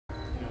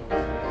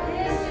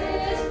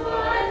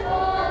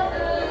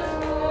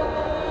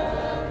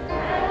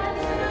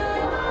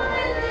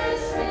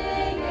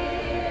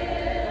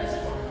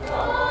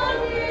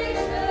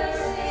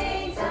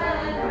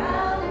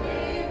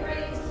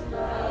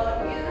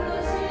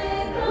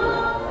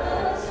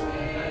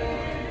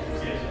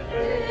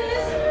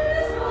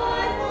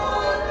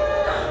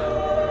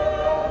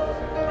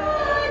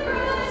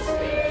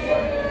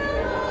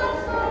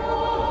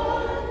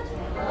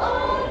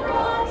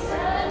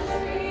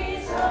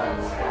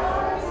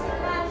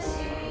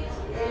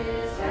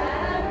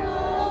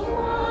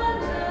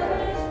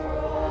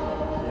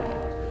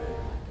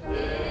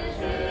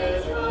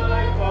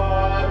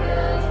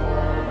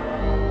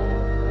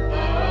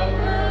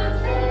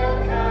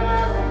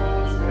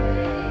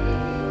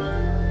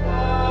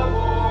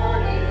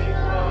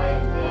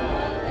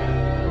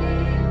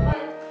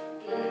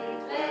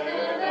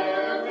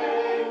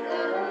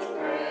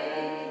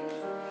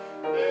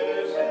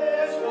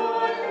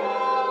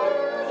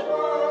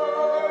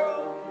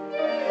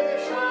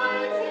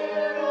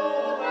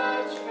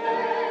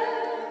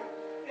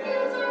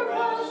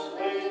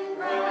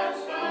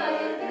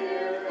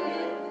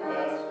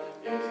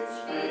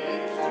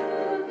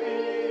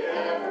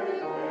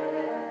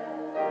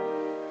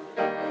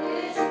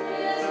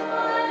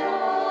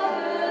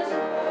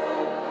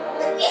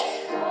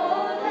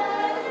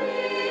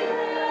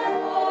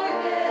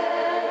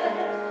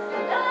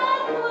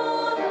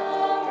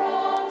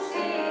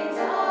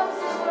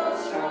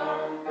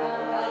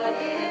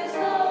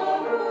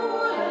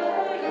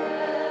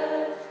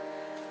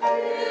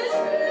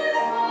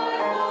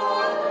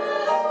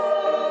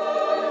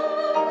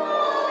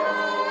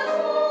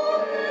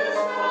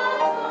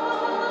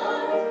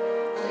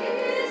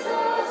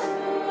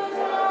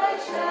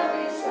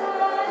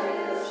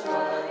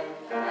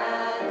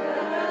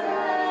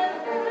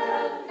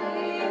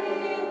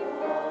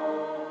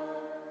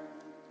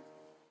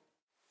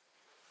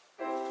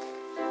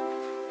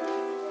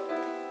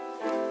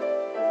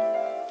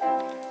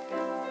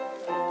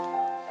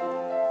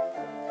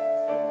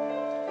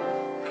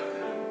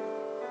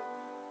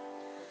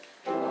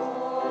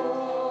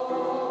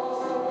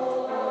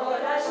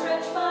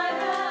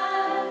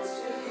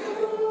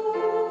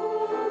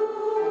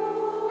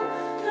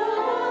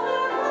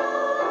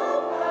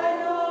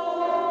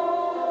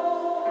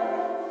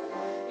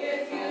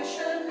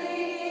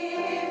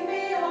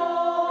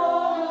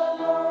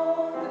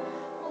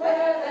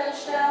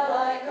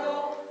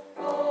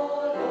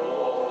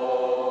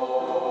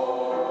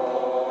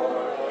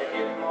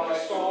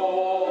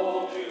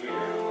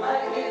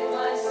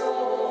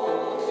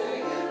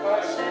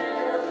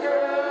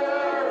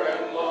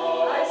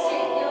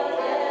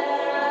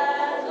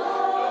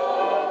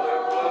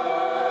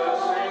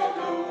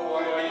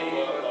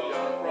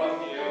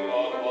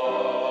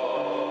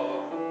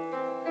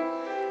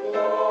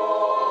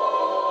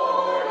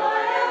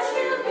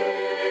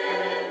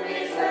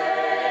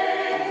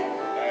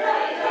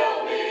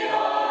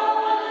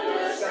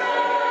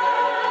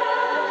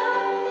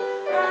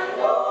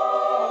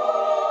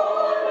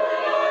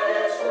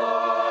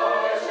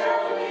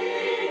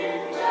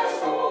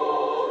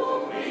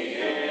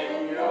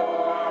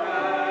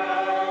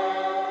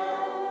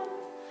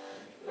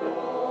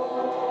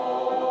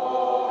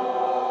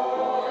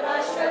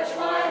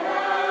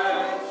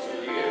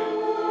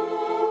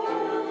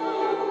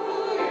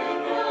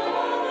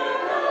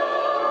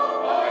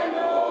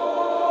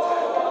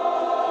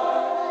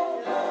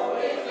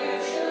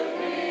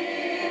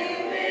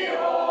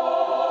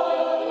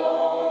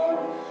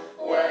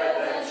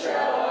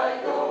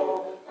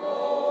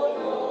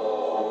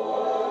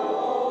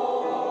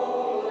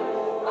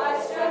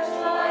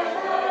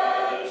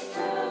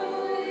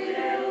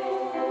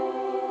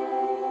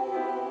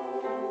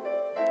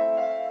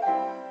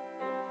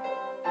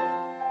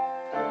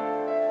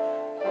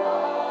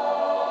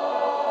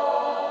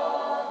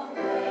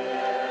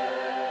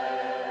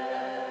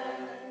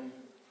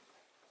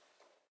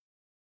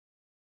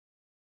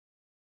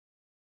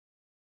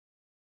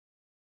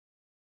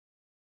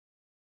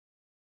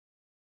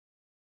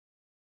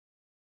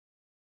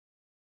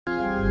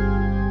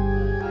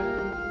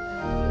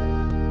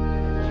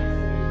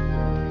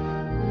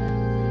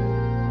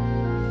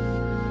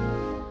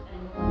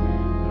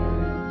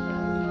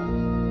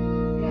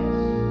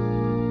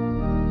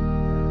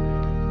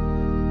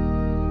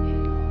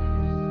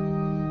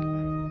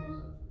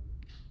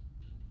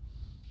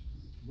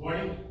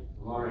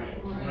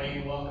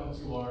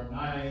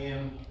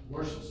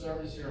worship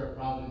service here at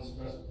Providence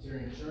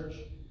Presbyterian Church.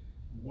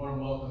 A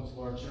warm welcome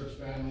to our church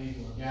family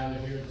who are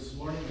gathered here this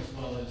morning, as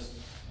well as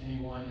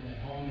anyone at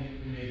home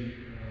who may be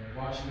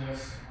watching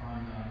us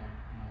on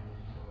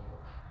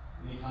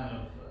any kind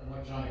of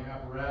electronic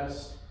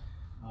apparatus.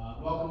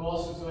 Welcome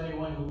also to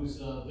anyone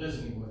who's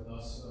visiting with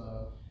us,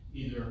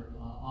 either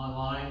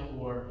online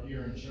or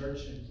here in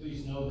church. And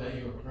please know that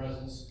your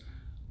presence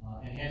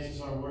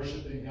enhances our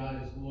worship, and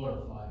God is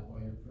glorified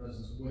by your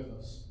presence with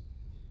us.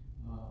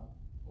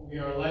 We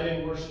are led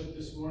in worship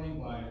this morning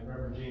by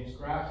Reverend James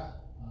Kraft,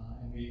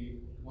 and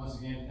we once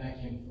again thank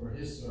him for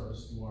his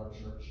service to our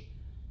church.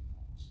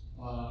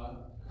 A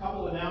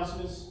couple of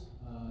announcements.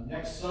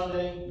 Next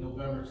Sunday,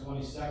 November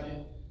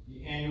 22nd,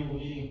 the annual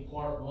meeting,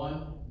 Part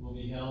 1, will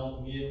be held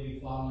immediately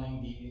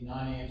following the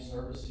 9 a.m.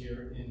 service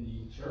here in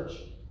the church.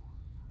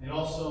 And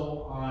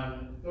also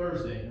on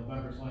Thursday,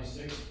 November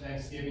 26th,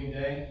 Thanksgiving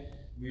Day,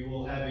 we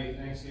will have a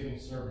Thanksgiving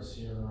service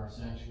here in our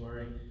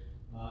sanctuary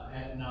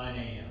at 9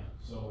 a.m.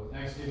 So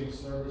Thanksgiving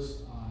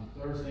service on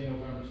Thursday,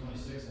 November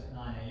 26th at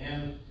 9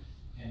 a.m.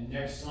 And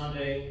next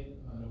Sunday,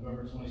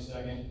 November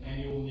 22nd,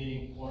 annual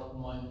meeting, Part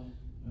 1,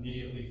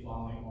 immediately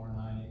following our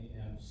 9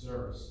 a.m.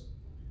 service.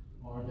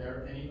 Are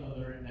there any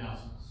other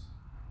announcements?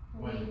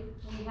 We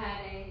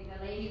had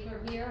the ladies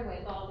were here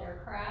with all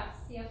their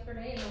crafts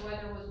yesterday, and the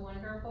weather was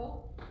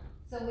wonderful.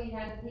 So we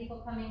had people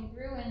coming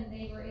through, and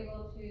they were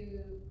able to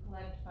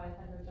collect $500.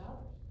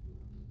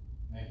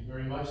 Thank you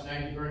very much.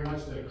 Thank you very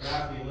much to the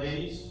crafty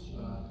ladies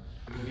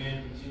who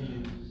again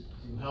continue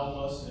to help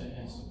us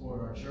and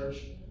support our church.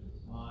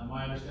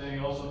 My understanding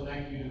also,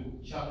 thank you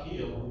to Chuck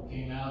Heel, who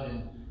came out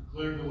and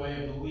cleared the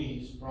way of the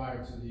leaves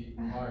prior to the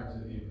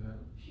event.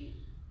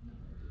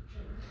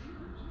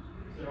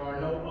 If there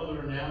are no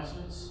other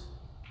announcements,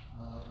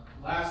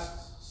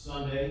 last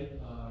Sunday,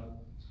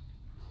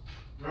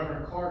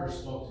 Reverend Carter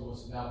spoke to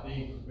us about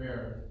being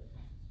prepared.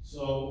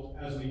 So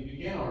as we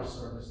begin our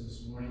service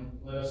this morning,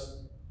 let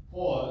us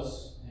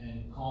pause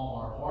and calm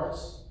our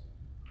hearts,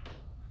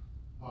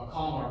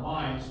 calm our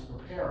minds,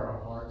 prepare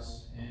our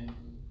hearts, and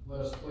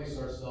let us place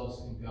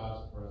ourselves in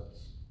God's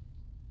presence.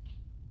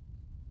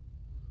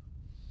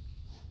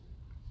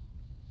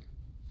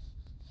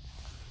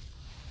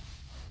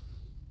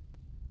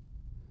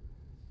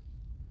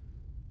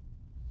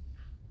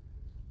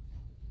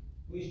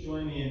 Please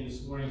join me in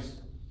this morning's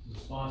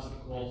responsive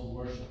call to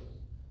worship.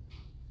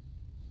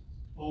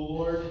 O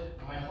Lord,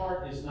 my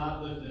heart is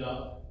not lifted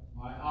up,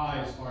 my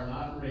eyes are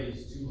not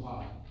raised too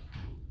high.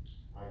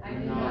 I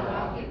do not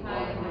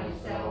occupy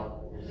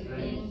myself with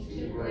things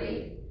too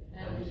great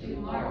and too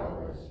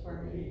marvelous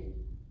for me.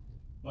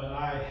 But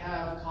I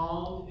have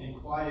calmed and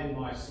quieted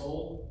my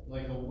soul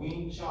like a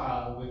weaned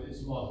child with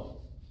its mother.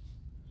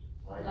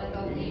 Like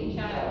a weaned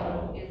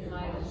child is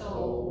my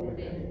soul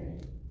within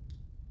me.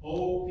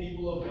 O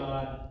people of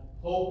God,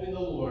 hope in the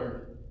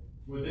Lord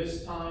for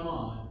this time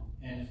on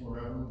and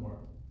forevermore.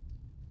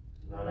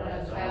 Let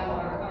us bow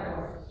our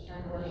hearts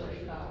and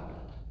worship God.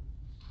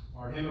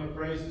 Our hymn of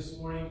praise this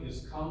morning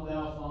is Come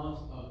Thou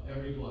Fount of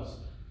Every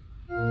Blessing.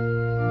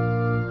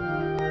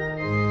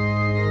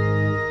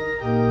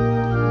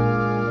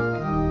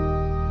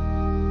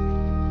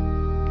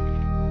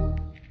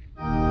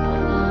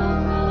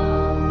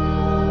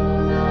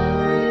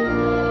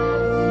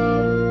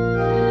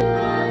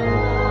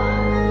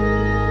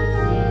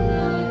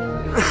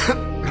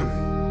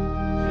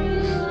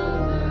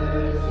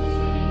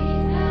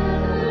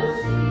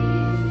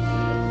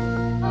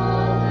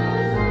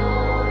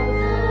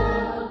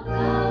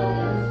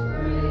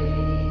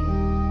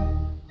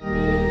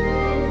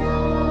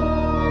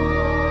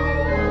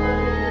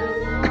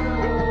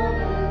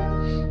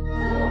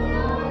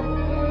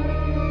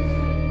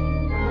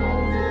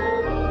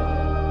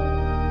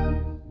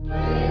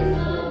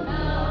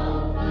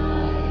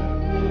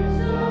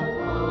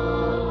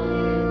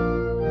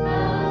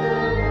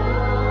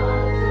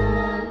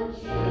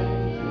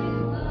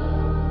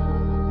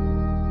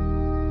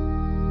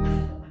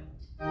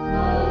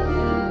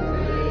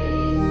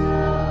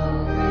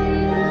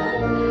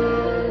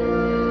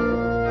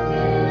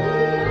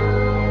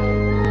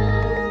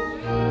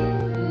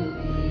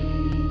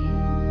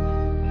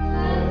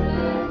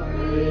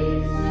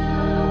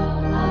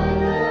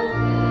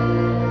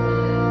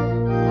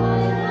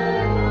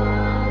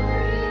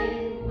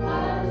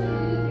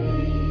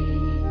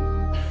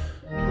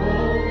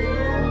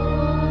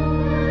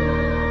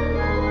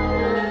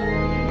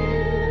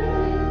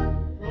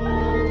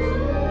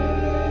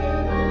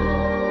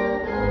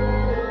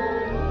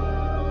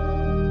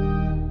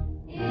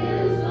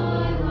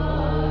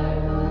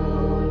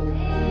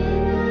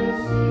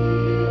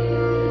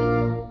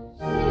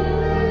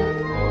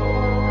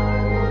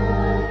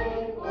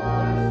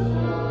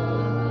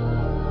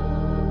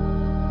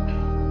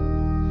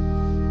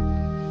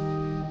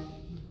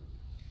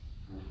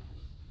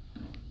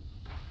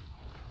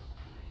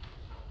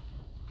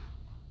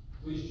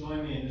 Please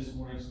join me in this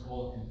morning's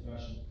call to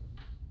confession.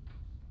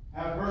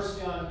 Have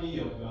mercy on me,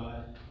 O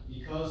God,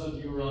 because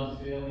of your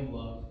unfailing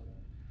love.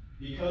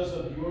 Because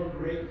of your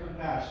great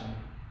compassion,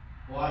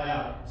 blot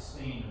out the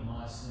stain of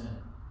my sin.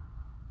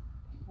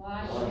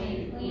 Wash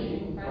me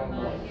clean from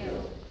my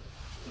guilt.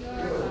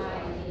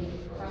 Purify me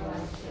from my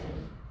sin.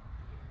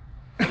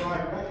 For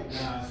I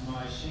recognize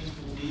my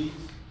shameful deeds.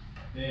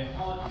 They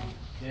haunt me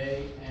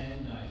day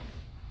and night.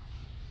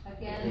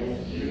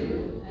 Against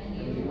you and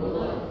you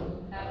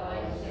alone have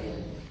I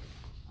sinned.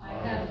 I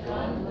have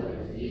done what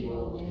is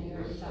evil in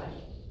your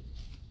sight.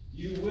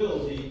 You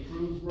will be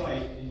proved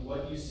right in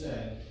what you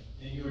say,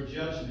 and your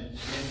judgment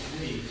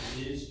against me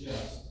is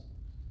just.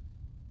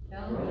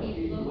 Don't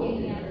keep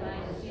looking at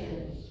my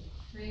sins.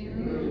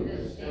 Remove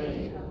the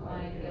stain of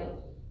my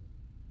guilt.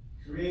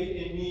 Create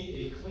in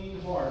me a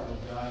clean heart,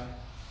 O God.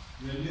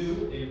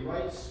 Renew a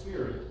right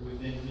spirit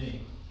within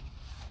me.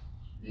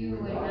 You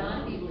would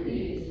not be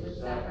pleased with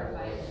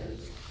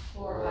sacrifices,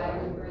 for I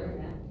would bring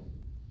them.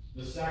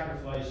 The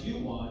sacrifice you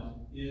want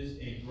is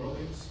a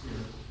broken spirit.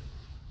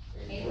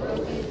 A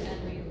broken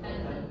and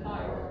repentant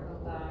heart,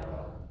 O God,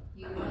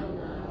 you will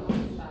not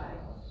despise.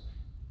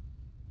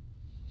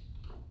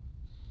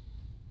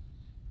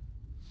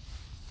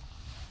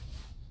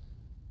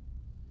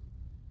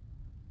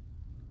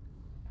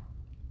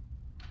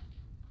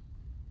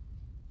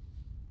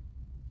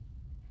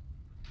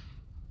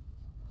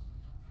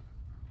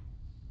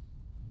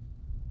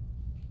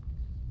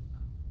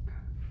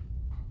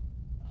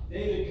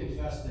 David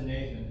confessed to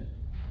Nathan,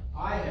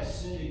 I have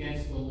sinned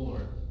against the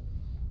Lord.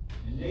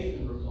 And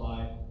Nathan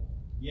replied,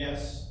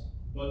 yes,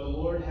 but the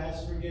Lord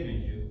has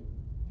forgiven you,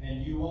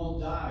 and you won't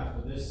die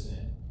for this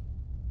sin.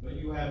 But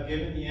you have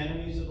given the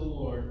enemies of the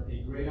Lord a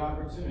great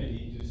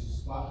opportunity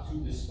to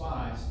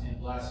despise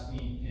and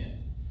blaspheme him.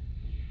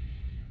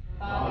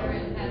 Father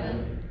in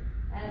heaven,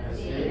 as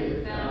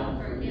David found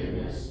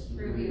forgiveness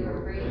through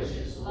your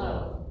gracious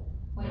love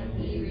when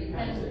he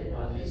repented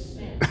of his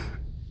sin,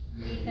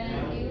 we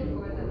thank you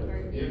for the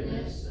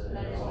forgiveness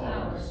that is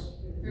ours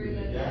through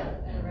the death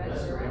and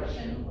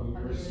resurrection of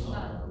your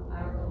Son,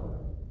 our Lord.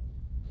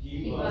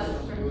 He was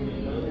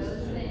removing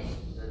those things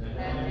that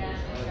damage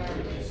our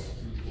witness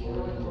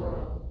before the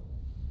world.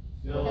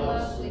 Fill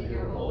us with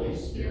your Holy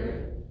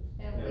Spirit,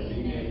 that we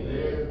may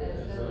live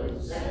as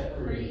those set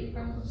free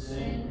from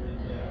sin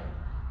and death,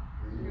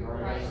 through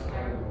Christ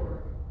our Lord.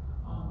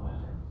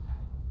 Amen.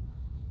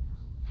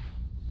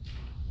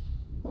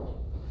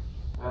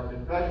 Our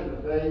confession of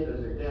faith is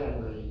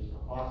again the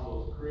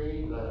Apostles'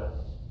 Creed. Let us,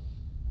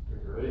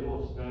 if you're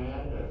able,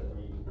 stand as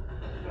we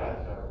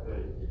confess our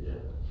faith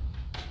together.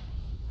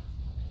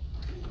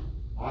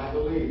 I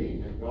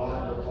believe in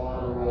God the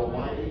Father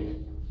Almighty,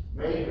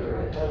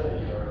 maker of heaven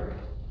and earth,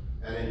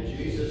 and in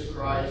Jesus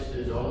Christ,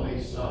 his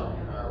only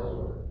Son, our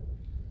Lord,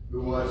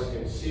 who was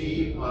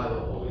conceived by the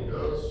Holy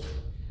Ghost,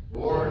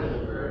 born of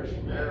the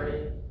Virgin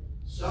Mary,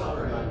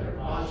 suffered under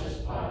Pontius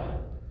Pilate,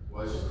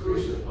 was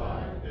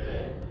crucified,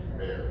 dead, and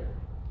buried.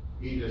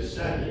 He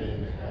descended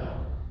into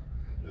hell.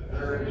 The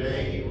third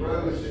day he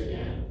rose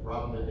again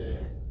from the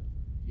dead.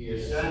 He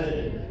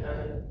ascended into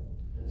heaven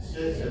and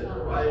sits at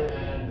the right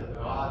hand of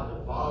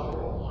God the Father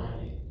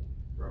Almighty.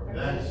 From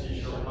thence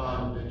he shall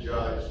come to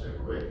judge the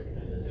quick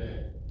and the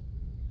dead.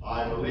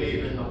 I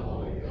believe in the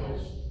Holy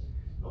Ghost,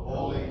 the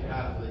Holy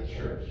Catholic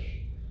Church,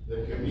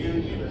 the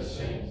communion of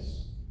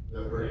saints,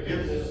 the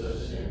forgiveness of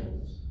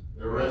sins,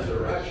 the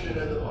resurrection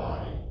of the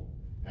body,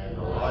 and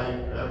the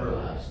life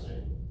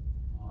everlasting.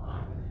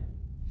 Amen.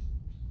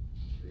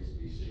 Please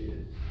be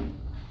seated.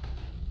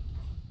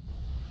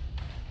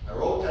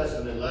 Our Old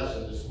Testament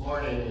lesson this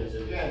morning is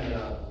again,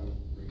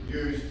 we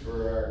used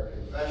for our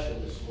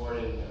confession this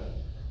morning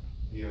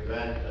the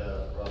event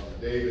from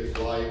David's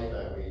life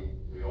that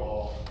we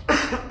all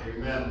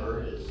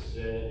remember, his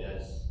sin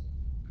against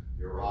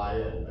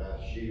Uriah and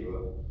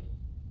Bathsheba.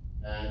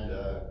 And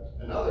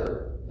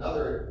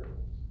another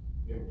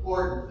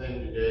important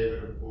thing to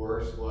David, of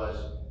course, was,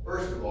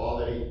 first of all,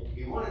 that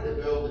he wanted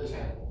to build the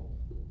temple.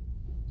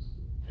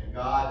 And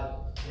God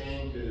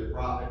came to the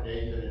prophet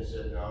Nathan and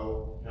said,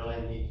 no, tell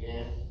him he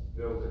can't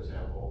build the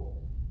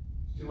temple.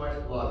 There's too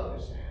much blood on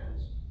his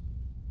hands.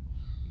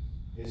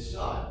 His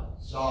son,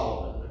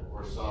 Solomon, of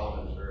course,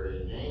 Solomon's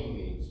very name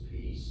means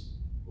peace,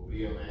 will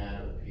be a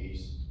man of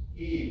peace.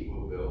 He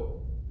will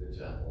build the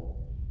temple.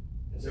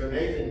 And so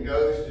Nathan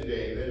goes to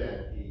David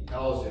and he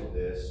tells him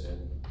this,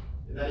 and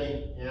then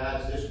he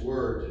adds this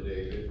word to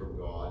David from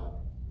God.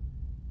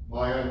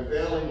 My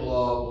unfailing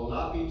love will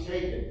not be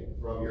taken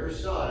from your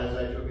son as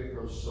I took it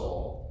from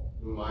Saul,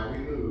 whom I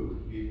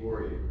removed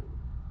before you.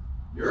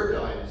 Your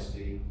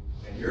dynasty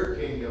and your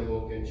kingdom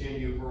will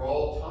continue for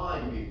all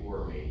time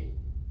before me,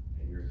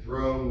 and your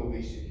throne will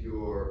be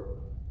secure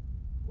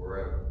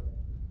forever.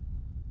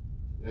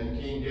 Then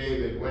King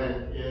David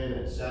went in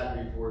and sat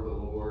before the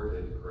Lord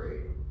and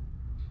prayed.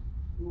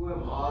 Who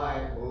am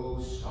I,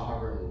 O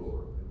sovereign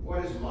Lord? And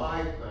what is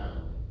my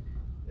family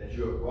that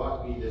you have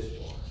brought me this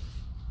far?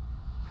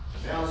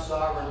 Now,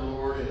 sovereign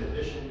Lord, in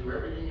addition to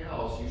everything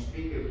else, you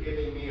speak of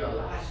giving me a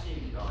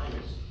lasting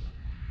dynasty.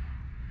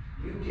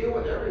 You deal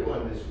with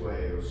everyone this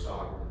way, O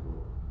sovereign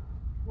Lord.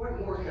 What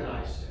more can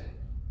I say?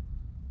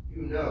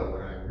 You know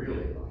what I'm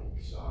really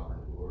like, sovereign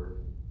Lord.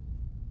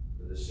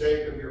 For the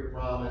sake of your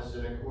promise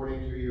and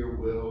according to your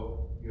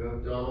will, you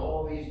have done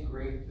all these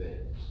great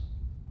things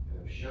and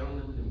have shown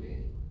them to me.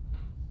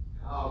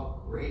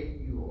 How great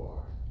you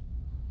are,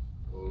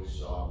 O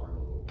sovereign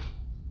Lord.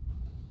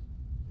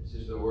 This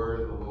is the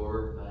word of the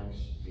Lord. Thanks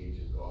be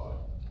to God.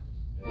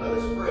 And let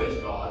us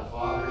praise God,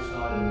 Father,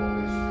 Son, and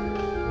Holy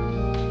Spirit.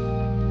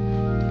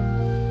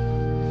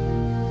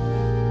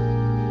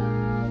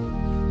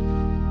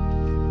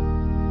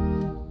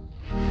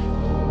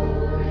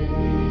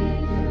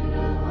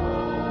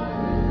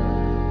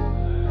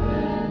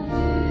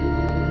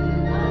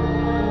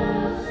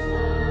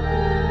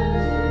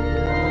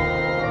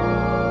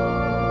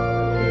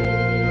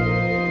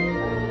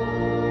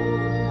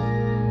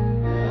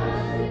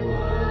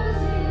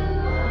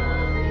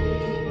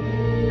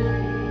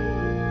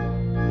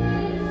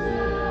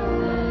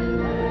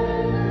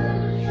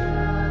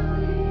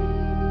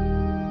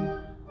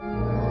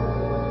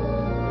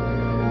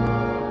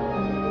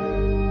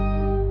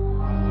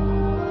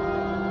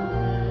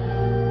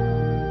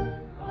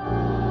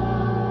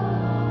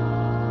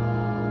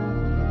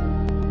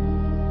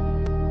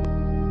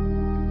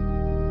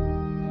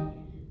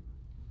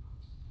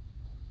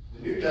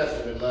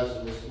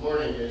 Lesson this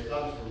morning, it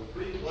comes from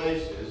three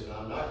places, and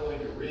I'm not going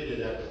to read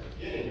it at the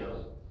beginning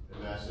of the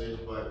message,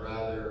 but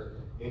rather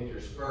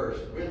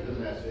interspersed with the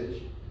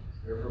message.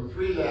 They're from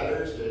three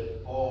letters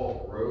that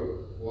Paul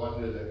wrote,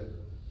 one to the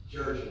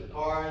church in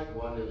Corinth,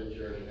 one to the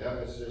church in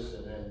Ephesus,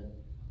 and then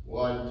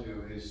one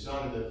to his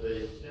son in the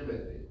faith,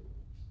 Timothy.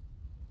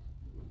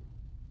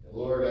 And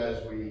Lord,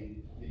 as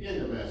we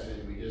begin the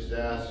message, we just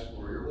ask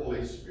for your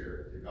Holy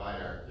Spirit to guide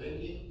our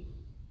thinking,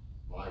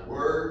 my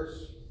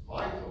words,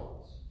 my thoughts.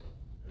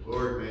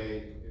 Lord, may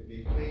it be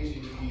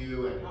pleasing to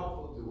you and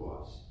helpful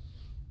to us.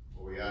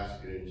 For we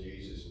ask it in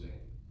Jesus' name.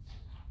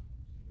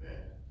 Amen.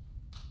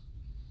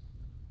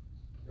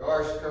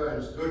 Doris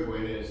Kearns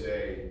Goodwin is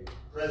a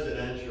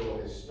presidential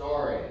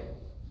historian,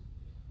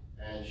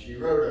 and she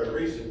wrote a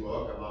recent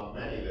book, among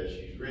many that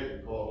she's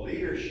written, called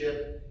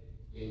Leadership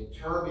in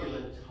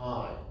Turbulent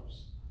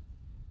Times.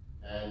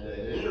 And in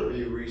an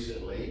interview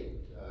recently,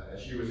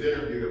 as she was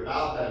interviewed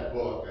about that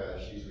book,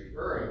 she's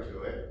referring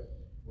to it,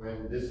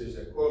 when this is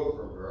a quote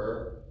from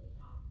her,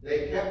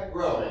 they kept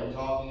growing,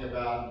 talking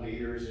about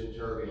leaders in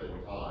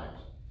turbulent times.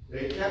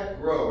 They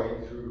kept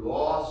growing through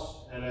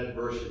loss and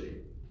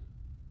adversity.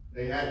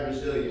 They had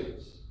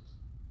resilience.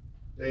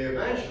 They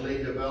eventually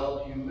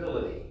developed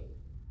humility,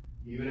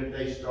 even if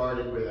they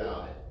started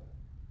without it.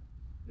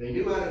 They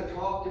knew how to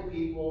talk to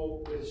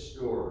people with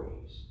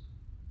stories.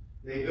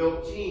 They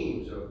built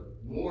teams of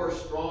more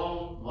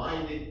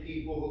strong-minded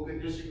people who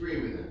could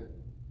disagree with them.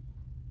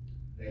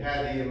 They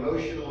had the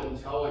emotional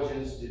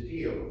intelligence to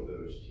deal with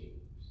those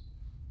teams.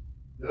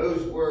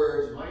 Those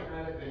words might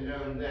not have been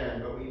known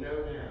then, but we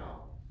know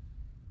now.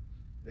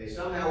 They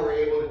somehow were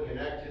able to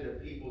connect to the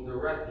people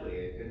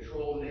directly and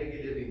control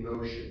negative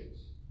emotions.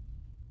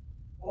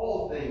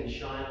 All things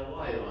shine a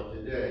light on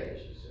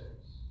today, she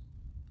says.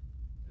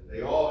 And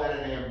they all had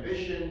an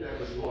ambition that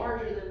was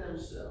larger than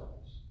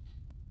themselves,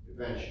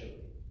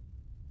 eventually.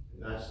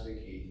 And that's the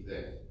key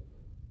thing.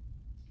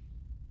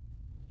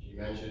 She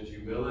mentions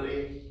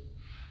humility,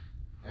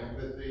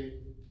 empathy,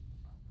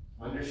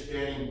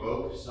 understanding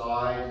both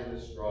sides in the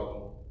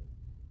struggle,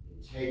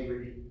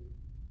 integrity,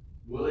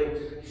 willing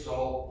to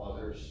consult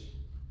others,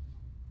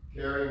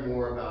 caring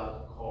more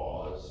about the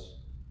cause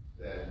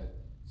than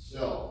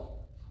self.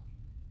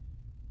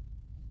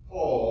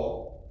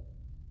 Paul,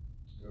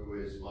 who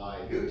is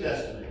my New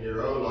Testament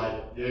hero,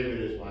 like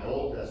David is my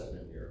Old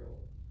Testament hero,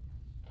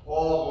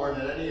 Paul, more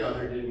than any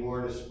other, did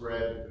more to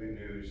spread the good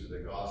news of the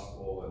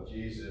gospel of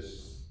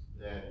Jesus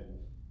than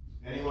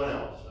anyone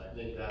else. I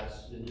think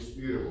that's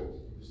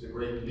indisputable. He was the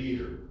great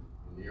leader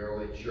in the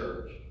early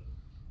church.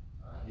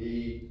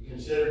 He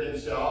considered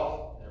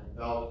himself and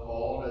felt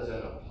called as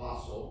an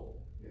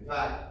apostle. In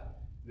fact,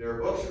 there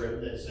are books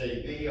written that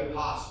say the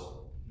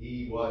apostle.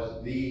 He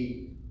was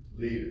the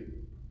leader.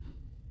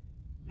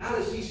 How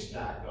does he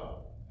stack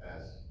up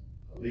as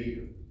a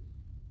leader?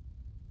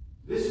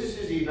 This is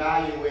his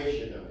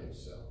evaluation of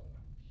himself.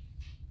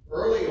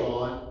 Early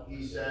on,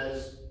 he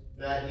says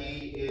that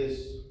he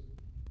is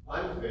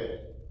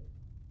unfit.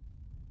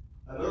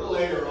 A little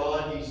later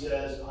on, he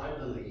says, I'm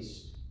the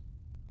least.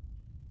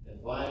 And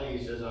finally,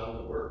 he says, I'm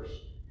the worst.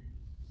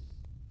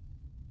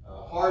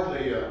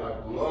 Hardly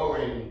a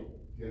glowing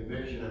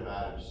conviction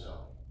about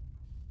himself.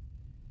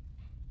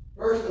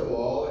 First of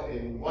all,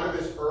 in one of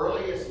his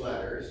earliest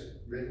letters,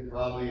 written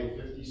probably in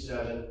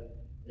 57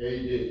 AD,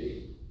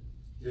 to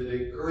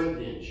the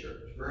Corinthian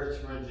church,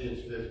 1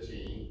 Corinthians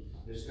 15,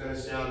 it's going to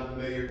sound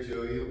familiar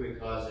to you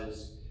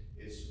because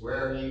it's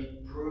where he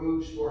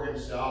proves for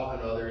himself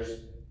and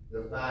others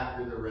the fact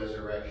of the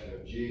resurrection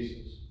of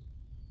Jesus.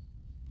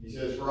 He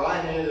says, for I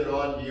handed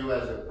on to you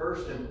as of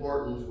first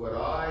importance what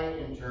I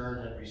in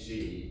turn had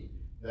received,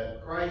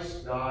 that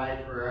Christ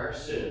died for our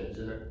sins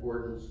in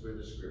accordance with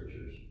the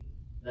Scriptures,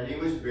 that he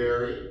was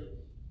buried,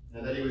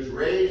 and that he was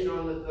raised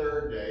on the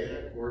third day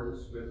in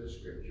accordance with the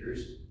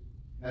Scriptures,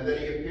 and that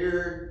he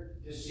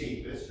appeared to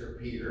Cephas, or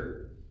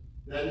Peter,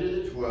 then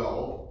to the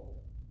 12.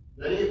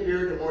 Then he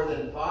appeared to more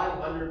than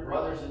 500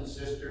 brothers and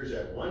sisters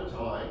at one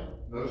time,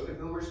 most of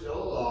whom are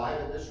still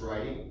alive at this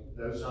writing,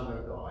 though some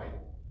have died.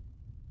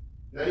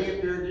 Then he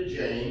appeared to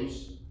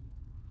James,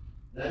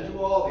 then to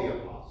all the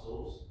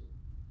apostles,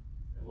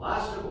 and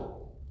last of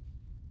all,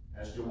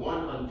 as to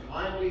one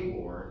untimely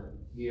born,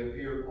 he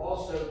appeared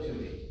also to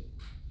me.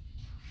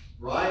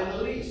 For I am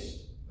the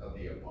least of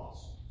the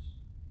apostles,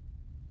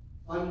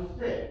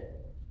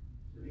 unfit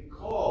to be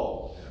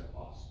called an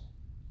apostle,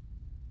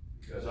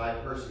 because I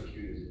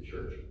persecuted the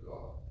church of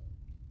God.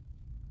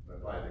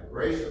 But by the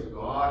grace of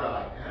God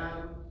I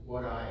am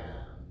what I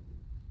am,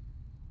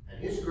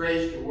 and his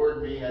grace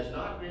toward me has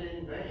not been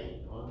in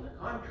vain. On the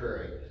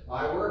contrary,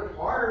 I worked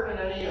harder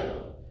than any of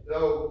them,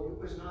 though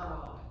it was not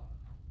I,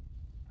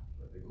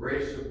 but the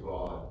grace of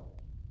God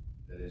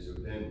that is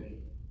within me.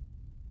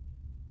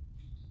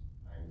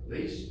 I am the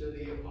least of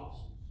the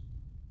apostles,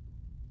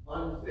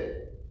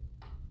 unfit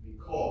to be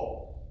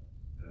called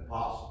an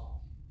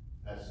apostle.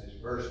 That's his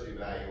first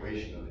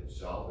evaluation of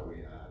himself that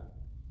we have.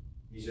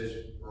 He says,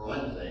 for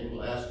one thing,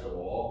 last of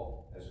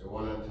all, as to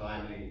one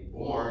untimely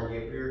born, he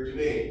appeared to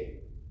me.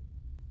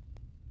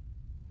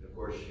 Of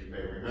course, you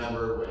may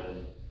remember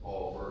when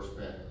Paul first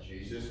met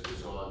Jesus,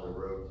 was on the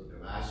road to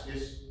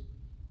Damascus.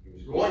 He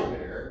was going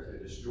there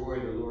to destroy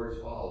the Lord's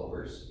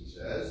followers, he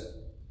says.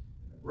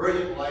 A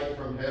brilliant light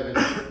from heaven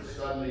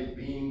suddenly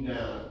beamed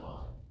down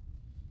upon him.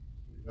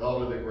 He fell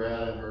to the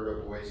ground and heard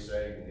a voice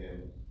saying to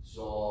him,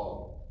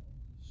 Saul,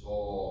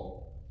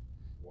 Saul,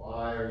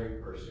 why are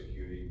you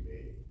persecuting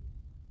me?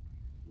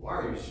 Who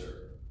are you,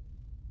 sir?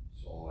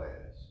 Saul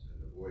asked,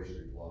 and the voice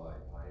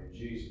replied, I am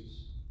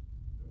Jesus,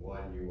 the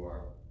one you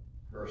are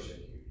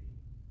persecuting.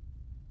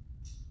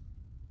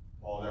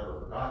 Paul never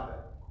forgot that,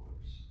 of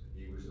course,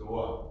 that he was the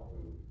one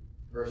who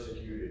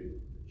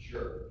persecuted the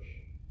church.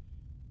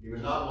 He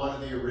was not one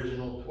of the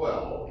original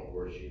 12, of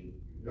course, you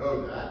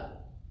know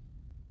that.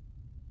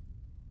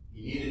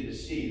 He needed to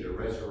see the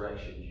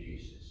resurrection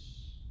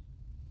Jesus,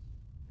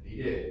 and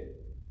he did.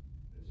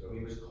 And so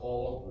he was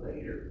called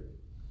later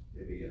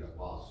to be an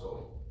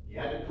apostle. He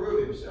had to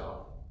prove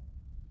himself.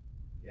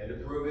 He had to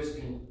prove his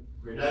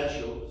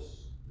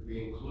credentials to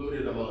be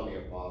included among the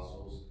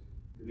apostles,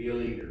 to be a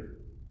leader.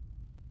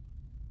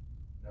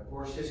 And of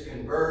course, his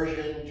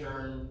conversion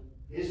turned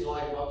his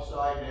life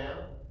upside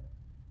down.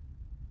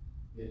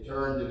 It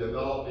turned the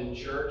developing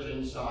church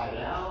inside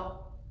out.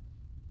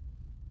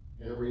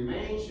 And it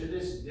remains to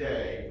this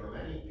day, for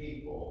many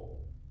people,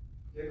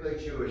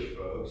 particularly Jewish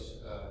folks,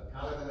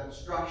 kind of an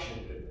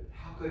obstruction to it.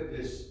 How could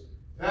this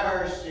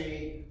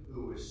Pharisee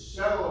who was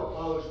so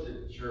opposed to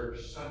the church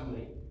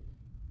suddenly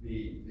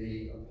be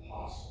the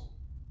apostle?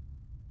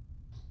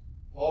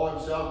 Paul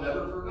himself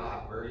never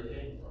forgot where he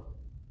came from.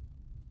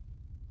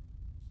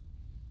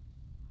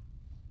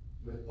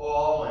 With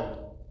Paul and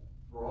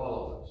for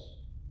all of us,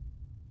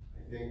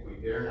 I think we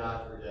dare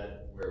not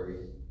forget where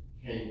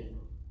we came from.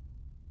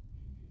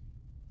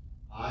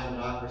 I'm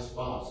not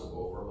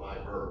responsible for my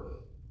birth.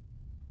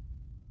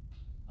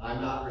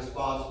 I'm not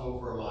responsible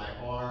for my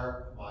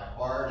heart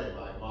and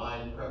my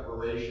mind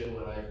preparation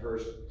when I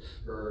first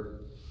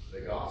heard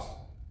the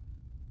gospel.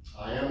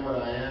 I am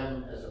what I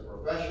am as a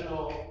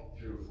professional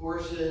through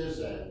forces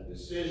and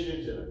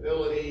decisions and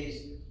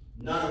abilities,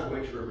 none of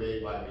which were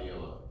made by me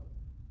alone.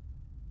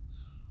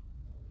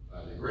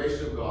 By the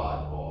grace of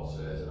God, Paul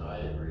says, and I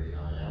agree,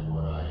 I am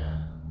what I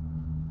am.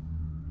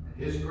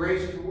 And his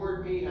grace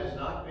toward me has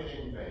not been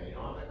in vain.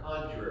 On the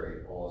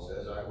contrary, Paul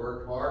says, I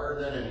worked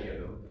harder than any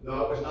of them,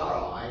 though it was not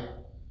I,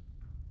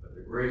 but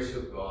the grace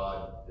of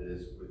God that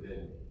is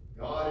within me.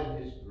 God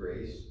in his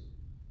grace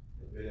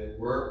has been at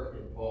work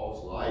in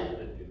Paul's life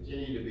and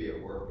continue to be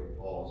at work in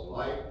Paul's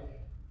life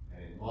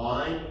and in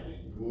mine and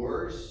in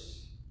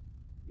yours,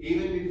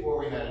 even before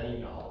we had any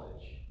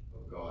knowledge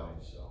of God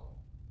himself.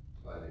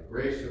 By the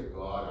grace of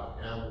God,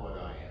 I am what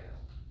I am.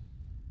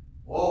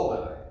 All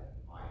that I am,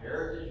 my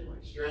heritage, my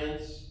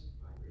strengths,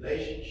 my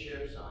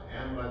relationships, I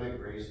am by the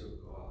grace of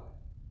God.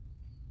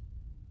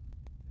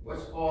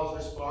 What's Paul's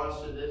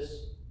response to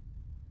this?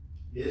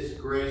 His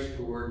grace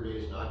toward me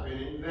has not been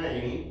in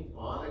vain.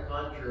 On the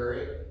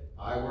contrary,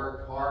 I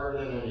worked harder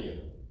than any of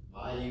them.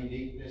 My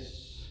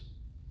uniqueness,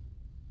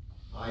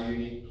 my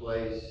unique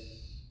place,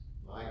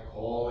 my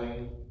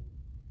calling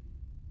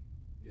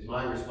is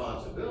my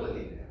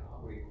responsibility now,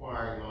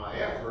 requiring my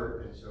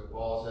effort. And so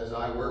Paul says,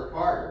 I worked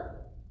harder.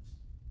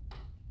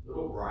 A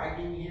little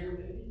bragging here,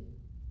 maybe?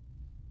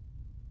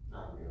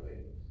 Not really.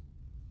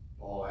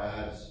 Paul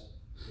adds,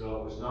 so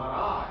it was not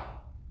I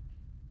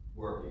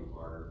working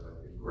harder,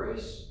 but the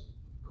grace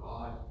of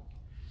God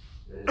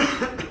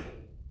that is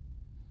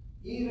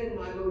even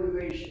my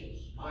motivations,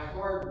 my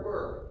hard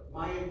work,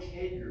 my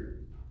integrity.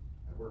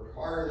 I worked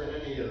harder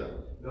than any of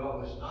them. No,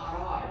 it was not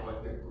I,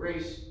 but the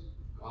grace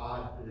of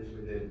God that is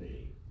within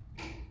me.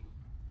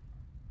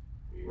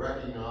 We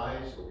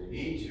recognize, or we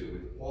need to,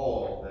 with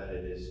Paul, that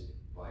it is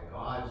by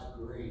God's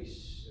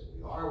grace that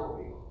we are what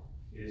we are.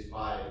 It is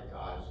by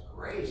God's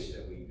grace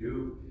that we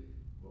do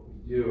what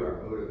we do,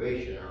 our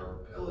motivation,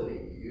 our ability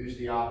to use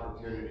the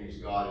opportunities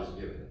God has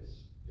given us.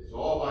 It's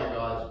all by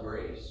God's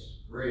grace.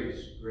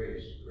 Grace,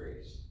 grace,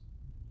 grace.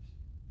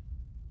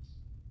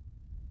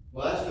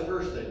 Well, that's the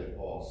first thing that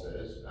Paul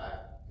says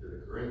back to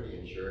the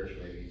Corinthian church,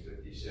 maybe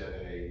 57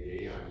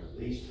 AD. I'm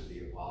the least of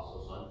the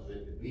apostles,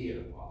 unfit to be an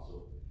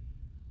apostle.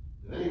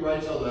 And then he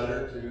writes a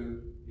letter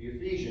to the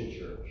Ephesian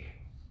church,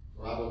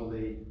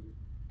 probably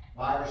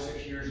 5 or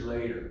 6 years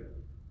later.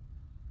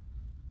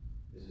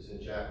 This is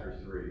in chapter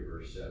 3,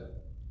 verse 7.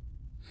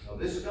 Of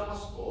this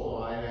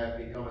gospel I have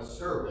become a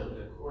servant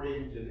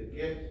according to the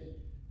gift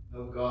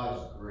of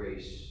God's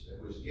grace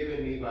that was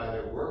given me by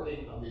the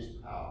working of his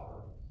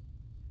power,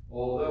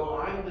 although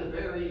I'm the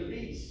very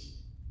least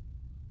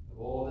of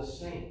all the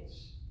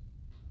saints.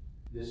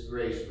 This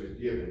grace was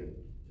given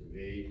to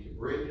me to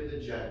bring to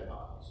the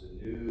Gentiles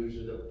the news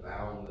of the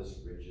boundless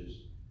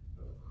riches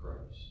of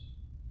Christ.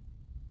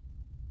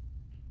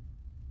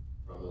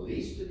 From the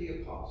least of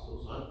the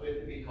apostles, unfit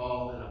to be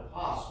called an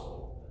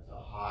apostle, that's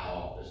a high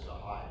office, the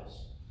highest,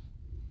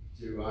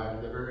 to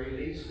I'm the very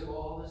least of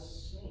all the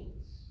saints.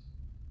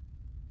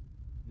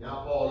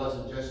 Now Paul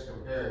doesn't just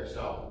compare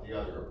himself with the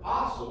other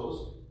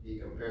apostles, he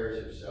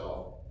compares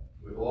himself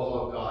with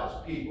all of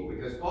God's people,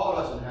 because Paul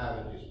doesn't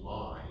have in his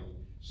mind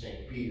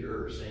St.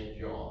 Peter or St.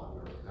 John,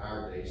 or in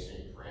our day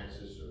St.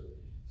 Francis or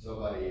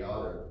somebody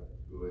other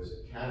who is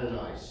a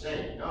canonized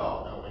saint.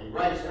 No, when he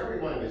writes every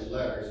one of his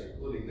letters,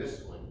 including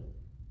this one,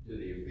 to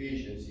the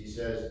Ephesians, he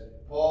says,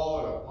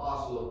 Paul, an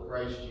apostle of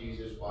Christ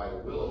Jesus by the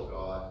will of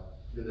God,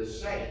 to the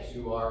saints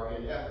who are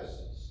in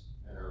Ephesus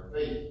and are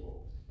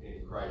faithful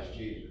in Christ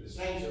Jesus.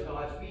 The saints are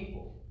God's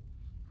people,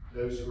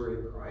 those who are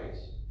in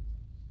Christ.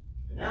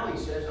 And now he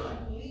says,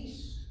 I'm the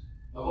least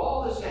of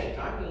all the saints.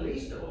 I'm the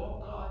least of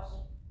all God's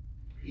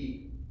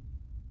people.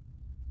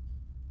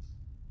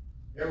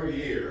 Every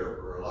year,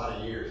 for a lot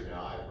of years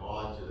now, I've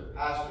gone to the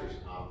Pastors'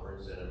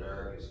 Conference in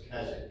America's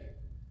Keswick.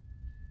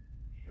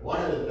 And one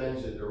of the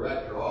things the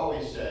director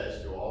always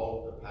says to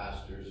all the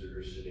pastors that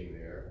are sitting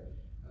there,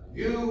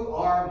 you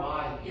are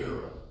my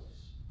heroes.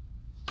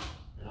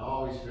 And I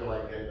always feel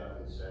like getting up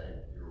and saying,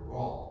 you're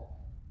wrong.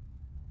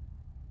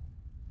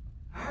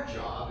 Our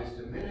job is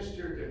to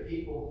minister to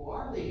people who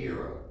are the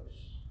heroes.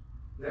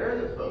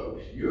 They're the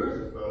folks,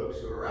 you're the folks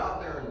who are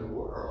out there in the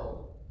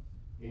world,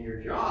 in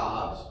your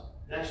jobs,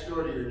 next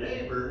door to your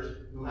neighbors,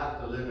 who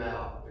have to live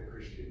out the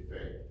Christian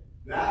faith.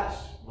 That's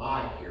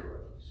my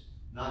heroes,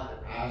 not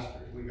the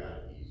pastors. We got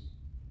it easy.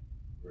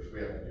 Of course, we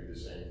have to do the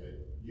same thing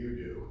you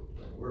do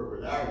when we're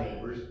with our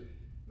neighbors,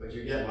 but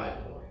you get my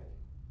point.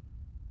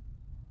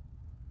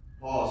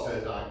 Paul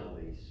says, I'm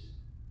the least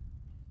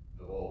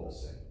of all the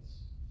saints.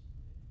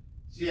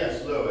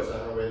 C.S. Lewis, I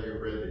don't know whether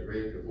you've read The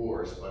Great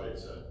Divorce, but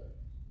it's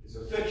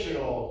a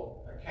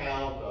fictional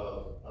account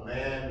of a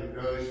man who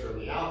goes from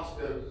the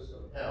outskirts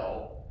of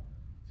hell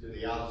to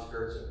the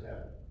outskirts of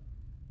heaven.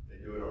 They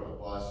do it on a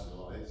bus and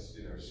all. It's,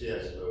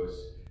 C.S. Lewis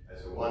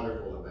has a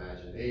wonderful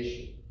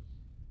imagination.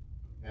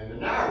 And the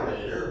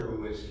narrator,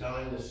 who is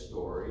telling the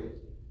story,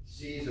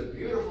 sees a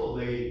beautiful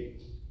lady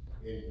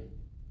in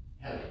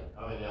heaven,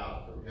 coming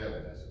out from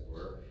heaven, as it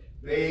were,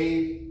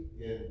 bathed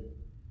in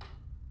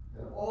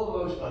an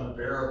almost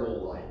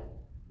unbearable light,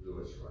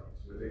 Lewis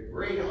writes, with a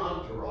great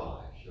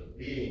entourage of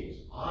beings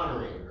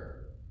honoring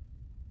her.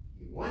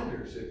 He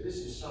wonders if this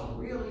is some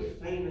really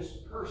famous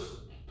person.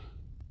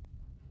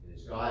 And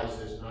his guide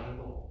says, not at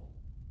all.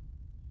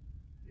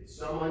 It's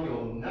someone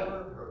you'll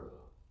never heard of.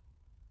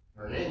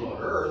 Her name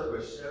on earth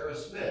was Sarah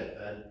Smith,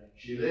 and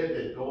she lived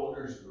at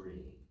Golders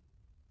Green.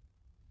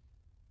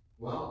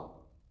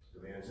 Well,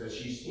 the man says,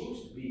 she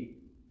seems to be,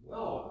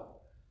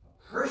 well,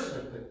 a person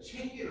of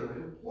particular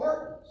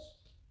importance.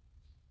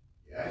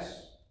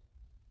 Yes,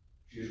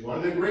 she's one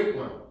of the great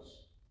ones.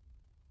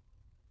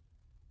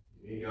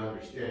 You need to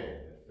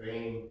understand that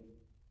fame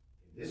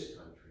in this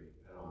country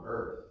and on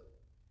earth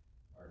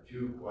are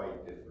two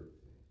quite different things.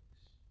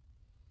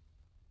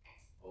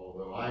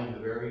 Although I'm the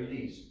very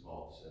least,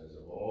 Paul says,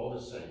 of all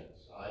the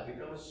saints, I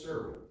become a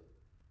servant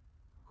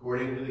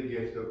according to the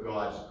gift of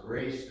God's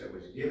grace that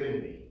was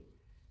given me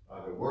by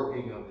the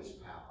working of his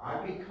power.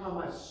 I become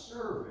a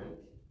servant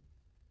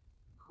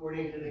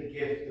according to the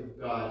gift of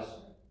God's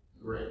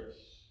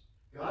grace.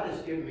 God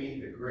has given me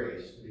the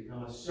grace to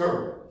become a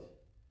servant.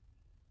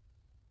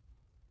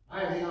 I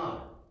have the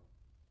honor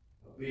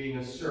of being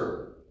a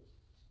servant.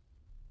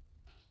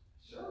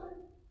 Servant?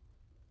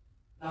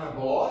 Not a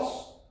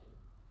boss,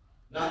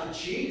 not the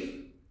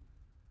chief,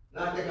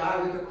 not the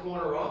guy with the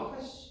corner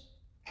office.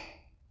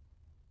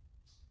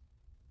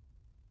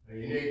 A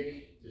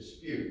unique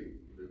dispute,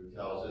 Luke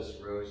tells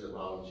us, arose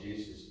among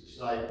Jesus'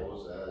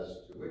 disciples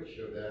as to which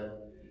of them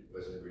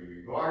was to be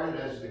regarded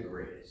as the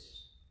greatest.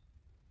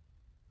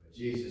 But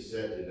Jesus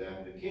said to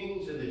them, the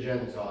kings of the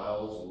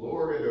Gentiles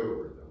lord it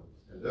over them,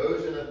 and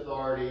those in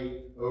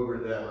authority over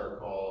them are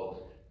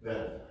called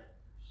benefactors.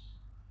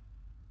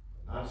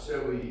 Not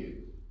so with you.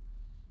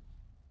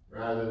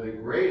 Rather, the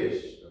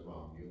greatest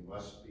among you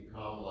must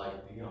become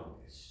like the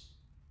youngest,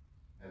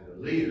 and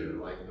the leader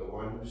like the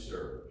one who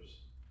serves.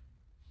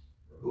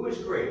 For who is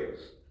greater,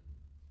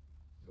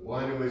 the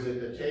one who is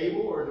at the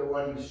table or the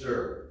one who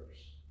serves?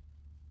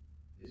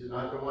 Is it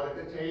not the one at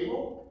the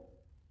table?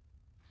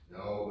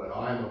 No, but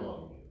I'm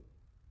among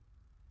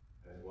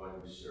you as one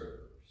who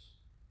serves.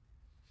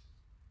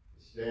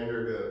 The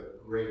standard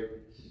of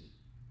greatness,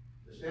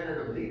 the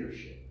standard of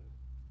leadership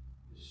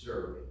is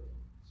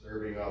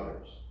serving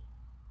others.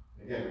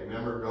 Again,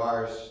 remember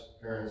Doris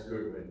Parents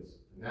Goodwin's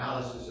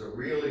analysis of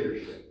real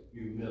leadership: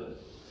 humility,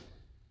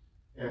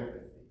 empathy,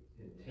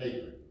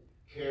 integrity,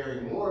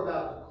 caring more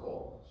about the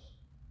cause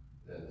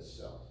than the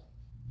self.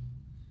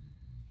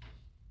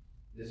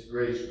 This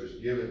grace was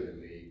given to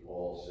me,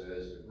 Paul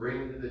says, to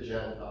bring to the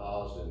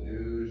Gentiles the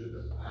news of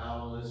the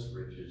boundless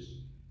riches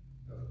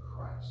of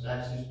Christ.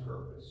 That's his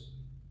purpose.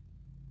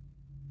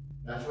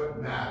 That's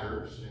what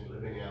matters in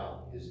living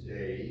out his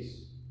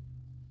days,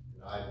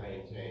 and I've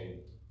maintained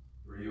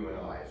for you and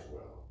I as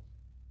well.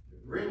 To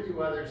bring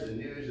to others the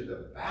news of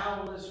the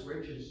boundless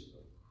riches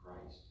of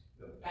Christ.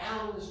 The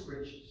boundless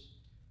riches.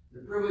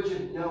 The privilege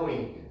of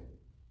knowing him.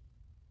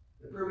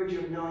 The privilege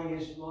of knowing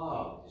his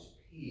love, his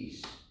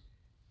peace.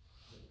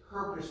 The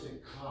purpose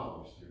that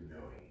comes through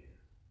knowing him.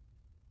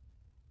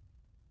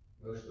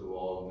 Most of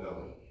all,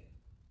 knowing him.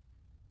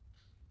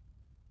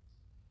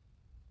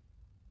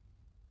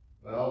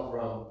 Well,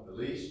 from the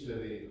least to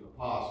the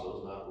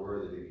apostles, not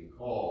worthy to be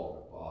called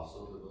an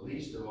apostle, to the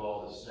least of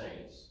all the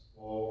saints,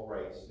 Paul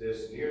writes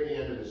this near the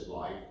end of his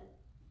life,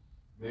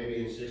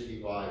 maybe in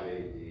 65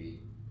 AD,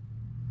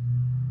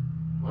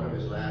 one of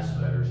his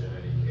last letters in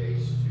any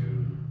case,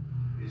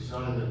 to his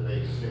son in the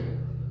faith, Timothy,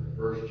 in the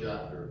first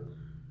chapter,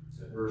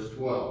 at verse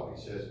 12.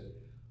 He says,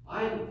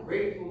 I am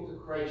grateful to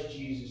Christ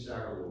Jesus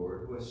our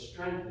Lord, who has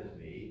strengthened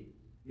me,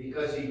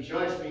 because he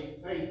judged me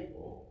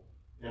faithful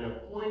and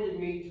appointed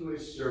me to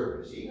his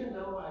service, even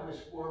though I was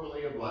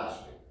formerly a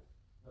blasphemer,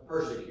 a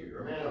persecutor,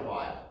 a man of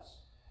violence.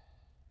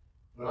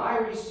 But I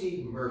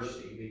received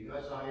mercy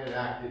because I had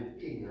acted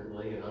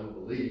ignorantly in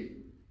unbelief.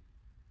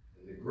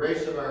 And the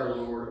grace of our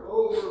Lord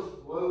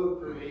overflowed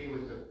for me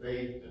with the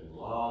faith and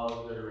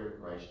love that are in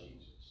Christ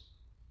Jesus.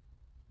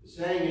 The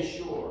saying is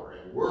sure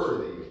and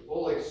worthy of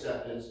full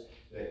acceptance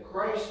that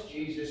Christ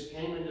Jesus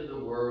came into the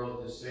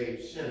world to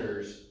save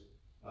sinners,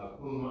 of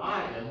whom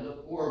I am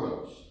the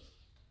foremost.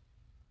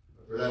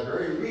 For that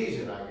very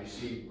reason I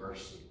received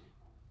mercy,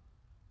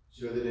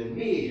 so that in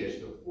me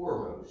as the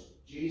foremost,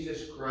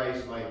 Jesus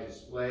Christ might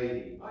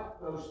display the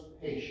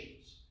utmost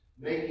patience,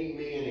 making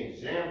me an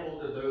example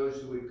to those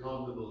who would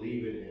come to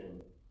believe in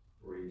him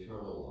for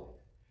eternal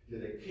life.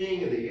 To the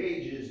King of the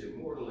ages,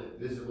 immortal and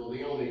visible,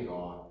 the only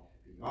God,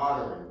 be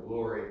honor and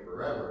glory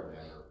forever and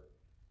ever.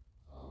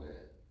 Amen.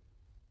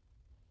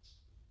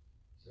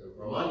 So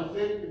from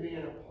unfit to be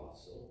an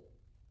apostle,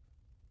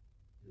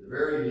 to the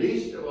very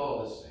least of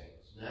all the saints,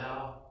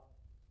 now,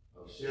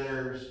 of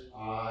sinners,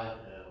 I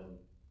am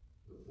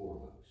the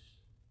foremost.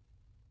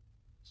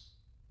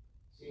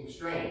 Seems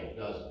strange,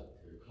 doesn't it?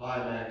 To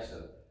climax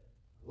a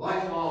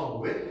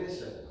lifelong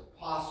witness as an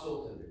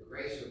apostle to the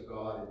grace of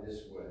God in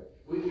this way.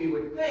 We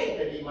would think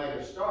that he might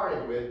have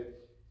started with,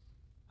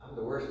 I'm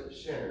the worst of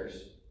sinners,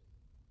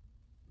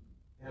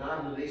 and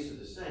I'm the least of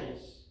the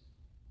saints,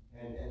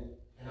 and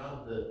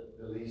I'm the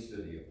least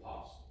of the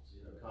apostles.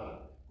 You know, kind of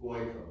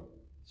going from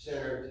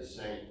sinner to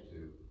saint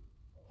to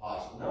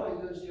apostle. No,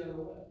 he goes the other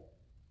way.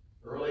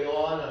 Early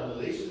on, I'm the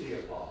least of the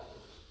apostles.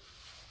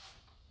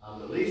 I'm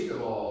the least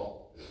of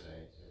all the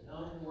saints. And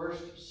I'm the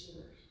worst of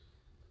sinners.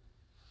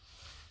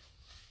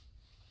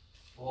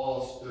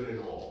 Paul stood in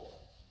awe,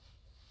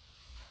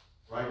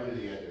 right to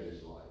the end of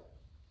his life,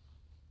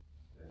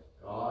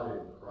 that God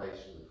in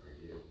Christ would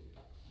forgive him.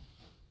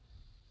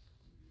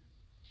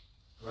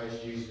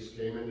 Christ Jesus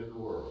came into the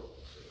world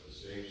to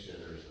save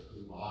sinners, of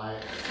whom I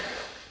am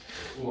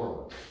the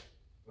foremost.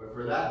 But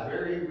for that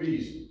very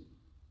reason,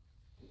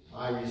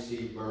 I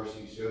received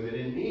mercy, so that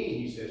in me,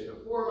 he says, the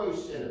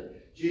foremost sinner,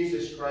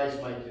 Jesus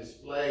Christ might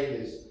display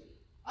his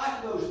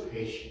utmost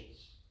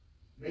patience,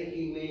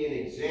 making me an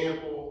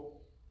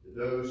example to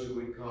those who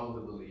would come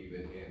to believe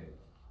in him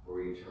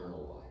for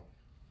eternal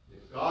life.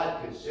 If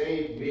God could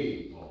save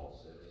me, Paul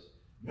says,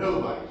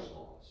 nobody's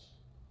lost.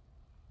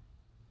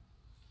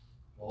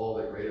 Paul,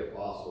 the great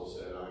apostle,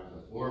 said, I'm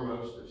the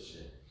foremost of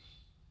sinners.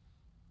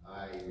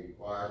 I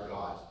require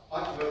God's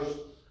utmost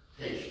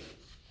patience.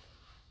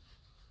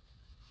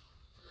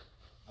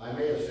 I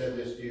may have said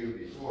this to you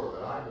before,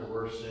 but I'm the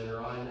worst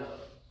sinner I know.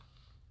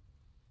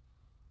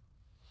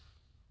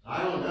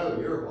 I don't know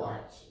your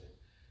hearts.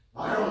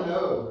 I don't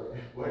know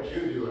what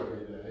you do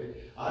every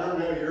day. I don't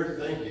know your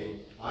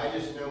thinking. I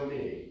just know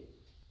me.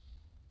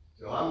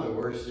 So I'm the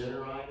worst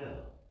sinner I know.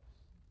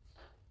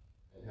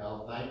 And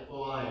how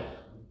thankful I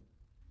am,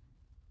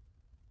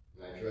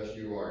 and I trust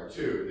you are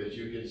too, that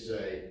you can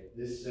say,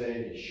 this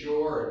saying is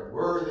sure and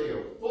worthy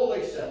of full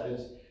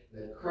acceptance,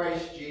 that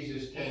Christ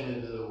Jesus came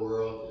into the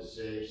world to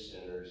save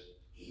sinners,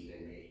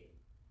 even me.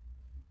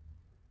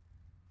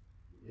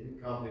 He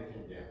didn't come to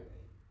condemn me.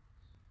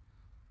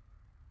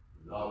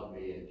 He loved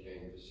me and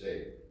came to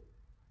save me.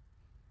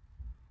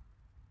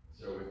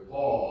 So with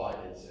Paul,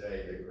 I can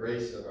say the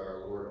grace of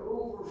our Lord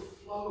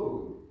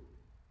overflowed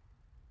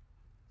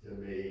to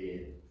me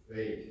in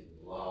faith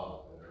and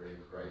love that are in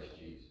Christ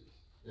Jesus.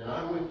 And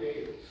I'm with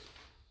David.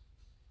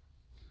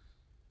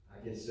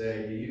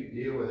 say, do you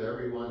deal with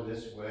everyone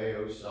this way,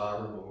 O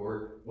sovereign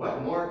Lord?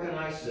 What more can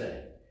I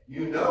say?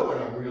 You know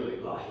what I'm really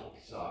like,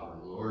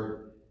 sovereign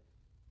Lord.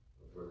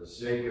 But for the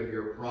sake of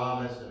your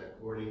promise and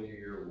according to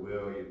your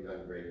will, you've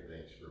done great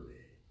things for me.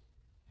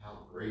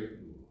 How great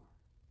you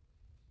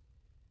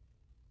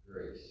are.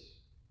 Grace.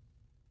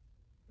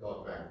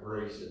 Talk about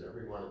grace in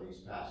every one of these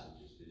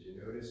passages. Did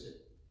you notice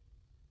it?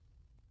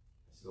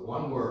 It's the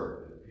one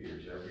word that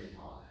appears every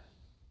time.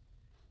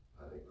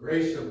 By the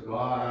grace of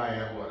God, I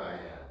am what I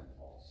am,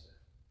 Paul said.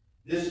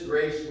 This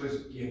grace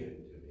was given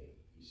to me,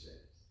 he says.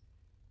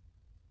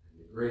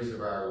 And the grace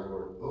of our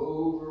Lord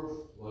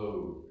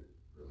overflowed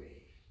for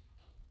me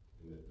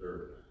in the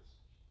third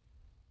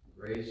passage.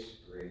 Grace,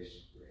 grace,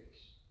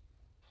 grace.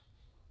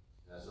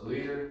 As a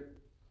leader,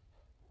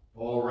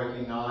 Paul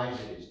recognized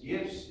that his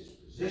gifts, his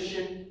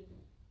position,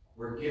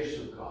 were gifts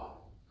of God.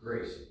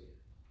 Grace again.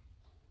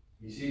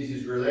 He sees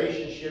his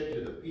relationship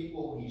to the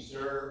people he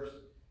serves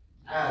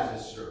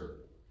as a servant,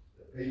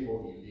 the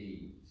people he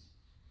leads,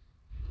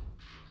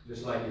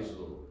 just like his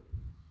Lord.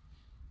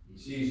 He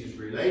sees his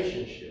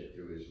relationship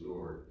to his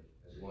Lord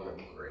as one of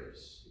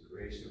grace, the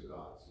grace of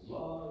God's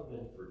love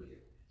and forgiveness.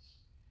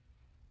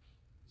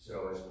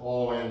 So as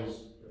Paul ends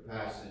the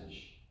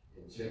passage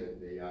in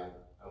Timothy, I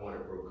want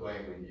to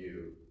proclaim with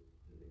you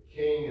that the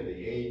King of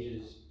the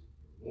ages,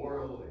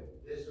 immortal and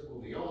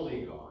invisible, the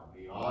only God,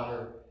 be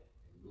honor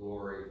and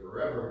glory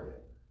forever and ever.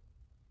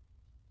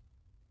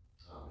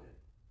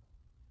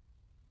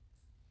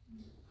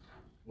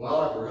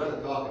 Well, if we're going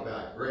to talk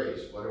about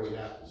grace, what do we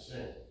have to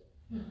sing?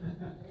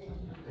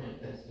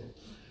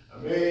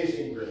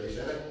 Amazing grace.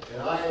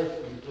 And I have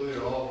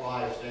included all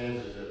 5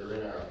 stanzas that are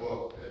in our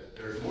book.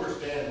 There's more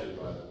stanzas,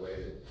 by the way,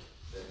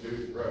 that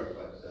Newton wrote,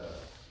 but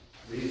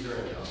these are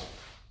enough.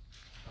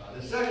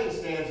 The second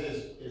stanza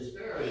is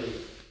very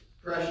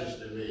precious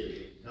to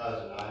me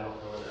because, and I don't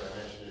know whether I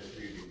mentioned this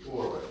to you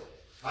before, but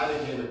I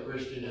became a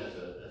Christian as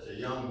a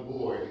young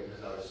boy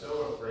because I was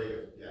so afraid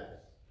of death.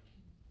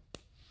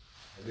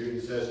 And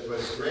Newton says,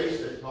 "'Twas grace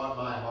that taught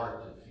my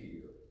heart to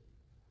fear,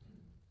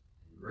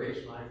 and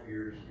grace my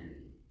fears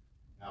relieved.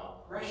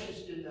 How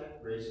precious did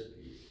that grace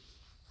appear,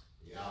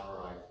 the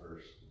hour I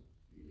first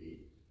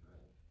believed."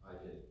 I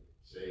can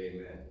say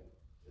amen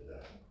to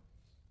that.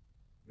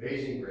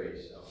 Amazing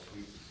grace, how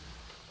sweet.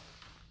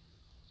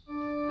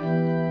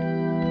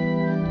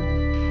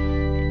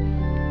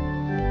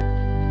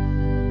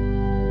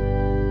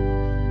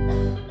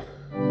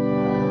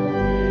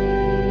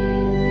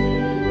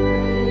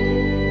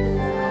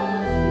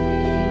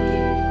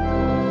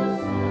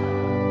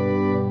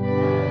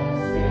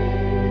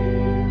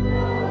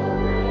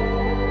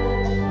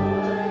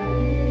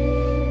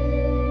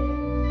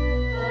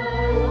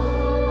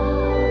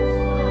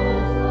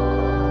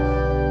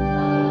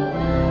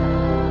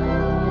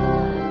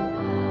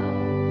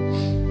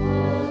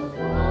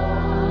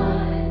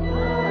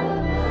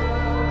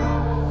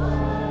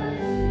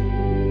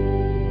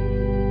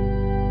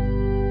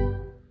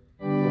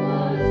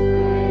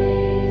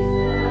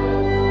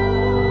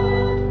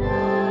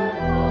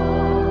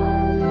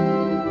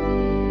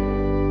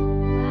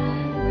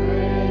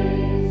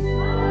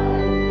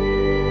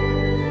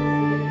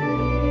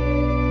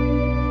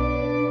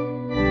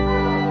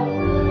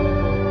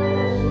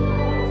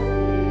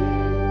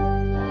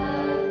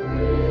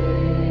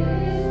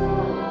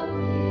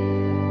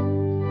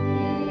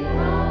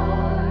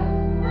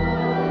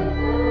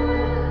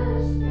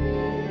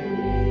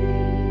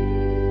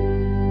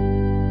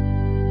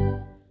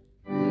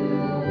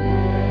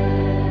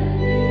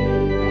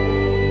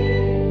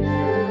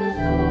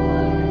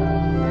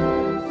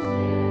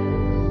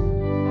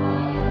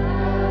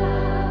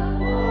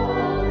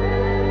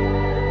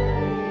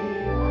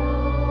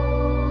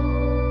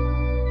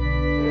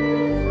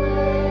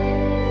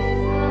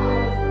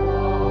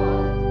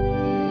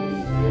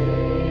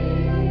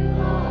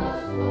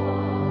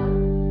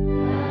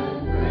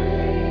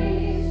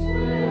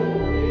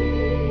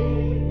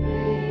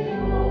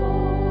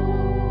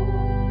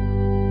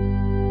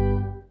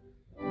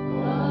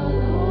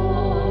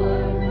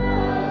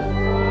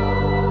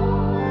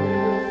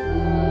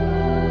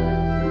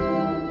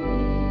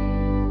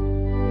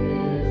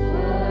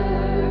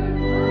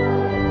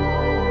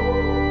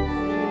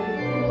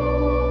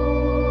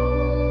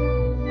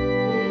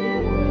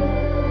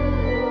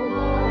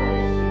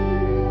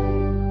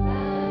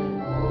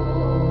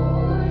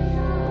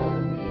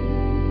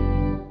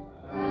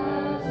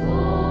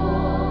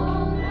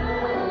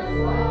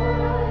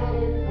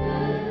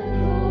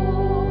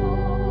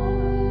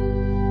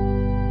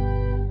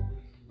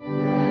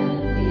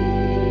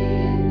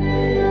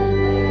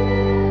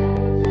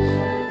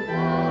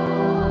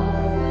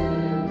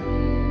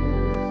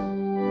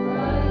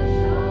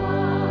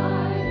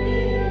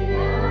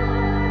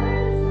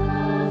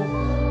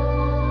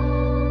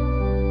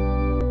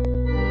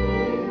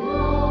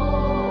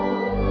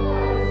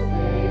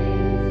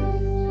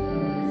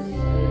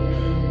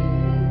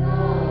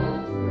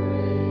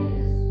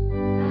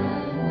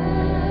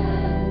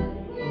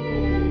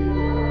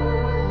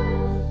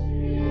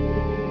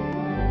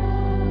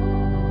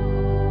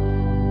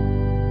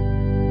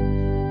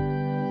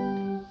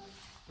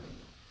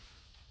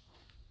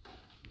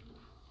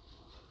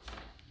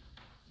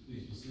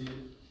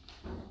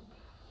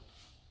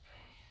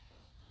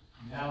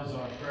 Now is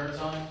our prayer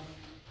time.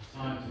 It's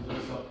time to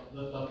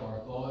lift up our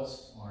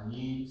thoughts, our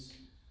needs,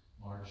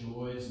 our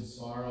joys and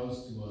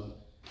sorrows to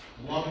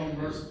a loving and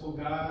merciful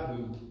God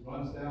who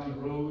runs down the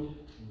road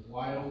with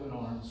wide open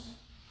arms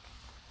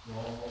for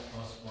all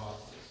us followers.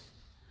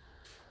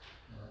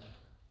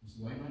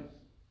 Mr. Wainwright?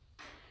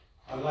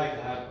 I'd like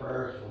to have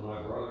prayers for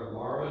my brother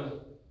Marvin,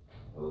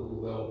 who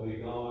will be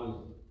going,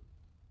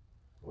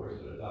 of course,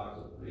 to the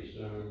doctor pretty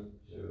soon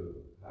to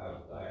have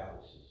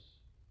dialysis.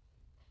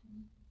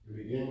 To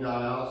begin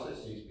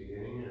dialysis, he's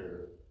beginning it,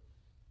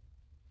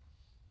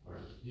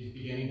 or He's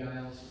beginning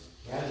dialysis.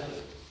 He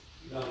hasn't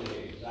done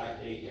the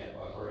exact date yet,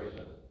 but very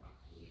soon.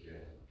 okay.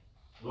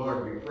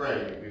 Lord, we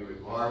pray you be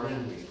with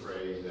Marvin. We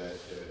pray that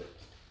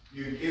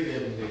you give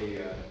him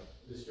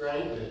the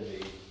strength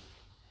and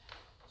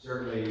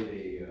certainly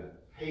the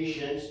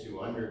patience to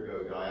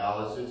undergo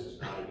dialysis.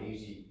 It's not an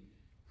easy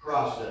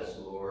process,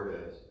 Lord,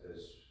 as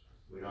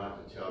we don't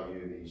have to tell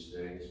you these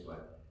things,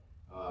 but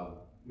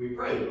we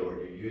pray,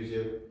 Lord,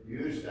 you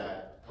use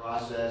that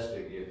process to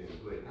give him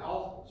good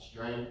health and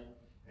strength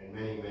and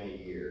many, many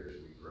years,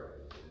 we pray,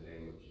 in the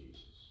name of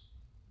Jesus.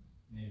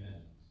 Amen.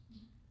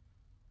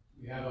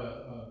 We have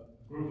a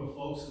group of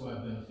folks who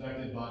have been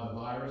affected by the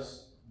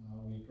virus.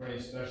 We pray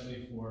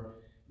especially for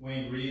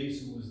Wayne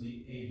Reeves, who was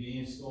the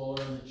AV installer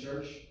in the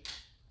church.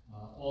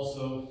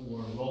 Also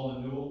for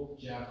Roland Newell,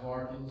 Jack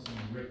Harkins,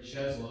 and Rick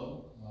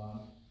Cheslow,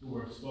 who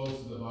were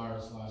exposed to the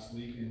virus last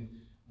week and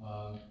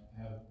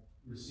have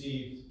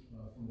received,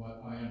 from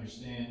what I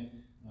understand,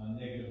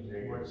 negative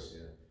reports,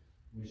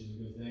 which is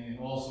a good thing. And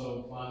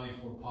also, finally,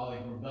 for Polly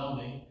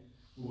Grabelny,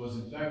 who was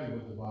infected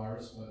with the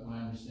virus, but my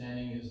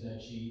understanding is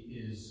that she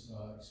is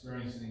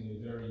experiencing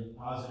a very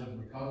positive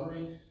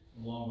recovery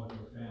along with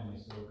her family.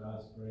 So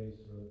God's praise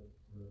for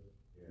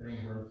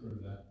bringing her through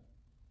that.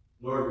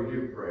 Lord, we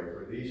do pray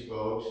for these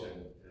folks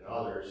and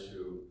others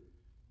who,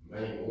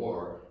 many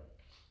more,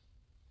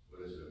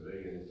 what is it, a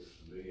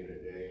million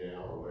a day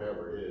now, or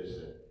whatever it is,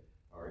 that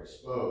are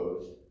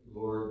exposed.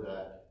 Lord,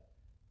 that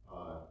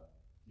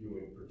you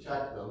would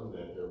protect them,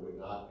 that there would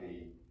not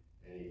be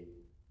any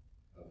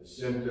of the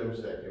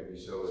symptoms that can be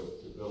so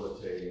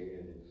debilitating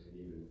and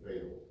even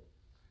fatal.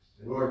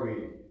 And Lord,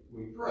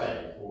 we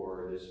pray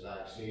for this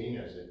vaccine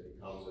as it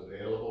becomes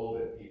available,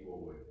 that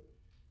people would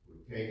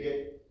take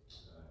it,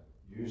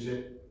 use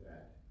it,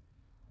 that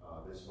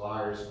this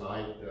virus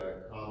might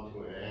come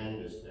to an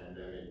end, this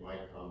pandemic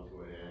might come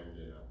to an end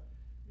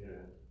in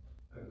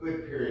a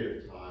good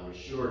period of time, as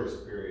short as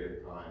period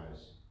of time as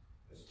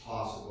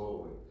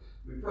possible.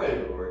 We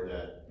pray, Lord,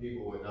 that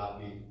people would not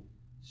be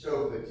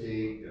so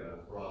fatigued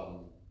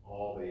from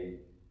all the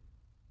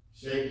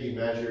safety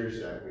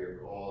measures that we are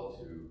called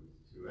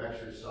to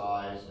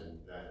exercise, and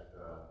that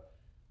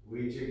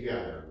we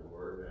together,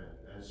 Lord,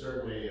 and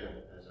certainly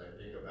as I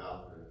think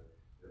about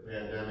the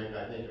pandemic,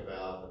 I think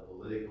about the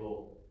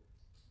political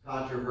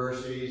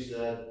controversies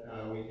that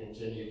we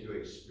continue to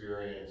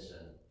experience,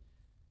 and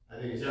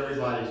I think it's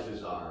everybody's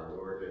desire,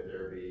 Lord, that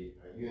there be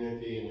a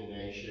unity in the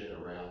nation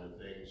around the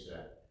things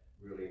that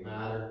really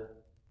matter,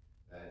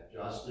 that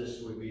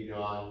justice would be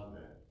done,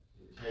 that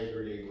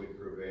integrity would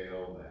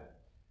prevail, that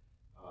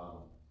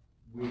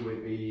we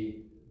would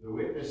be the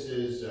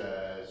witnesses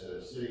as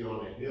a city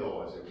on a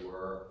hill, as it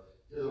were,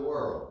 to the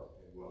world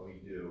in what we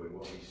do and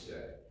what we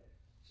say.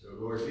 So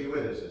Lord, be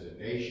with us as a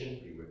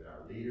nation, be with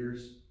our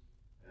leaders,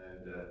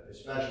 and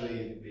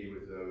especially be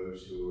with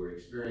those who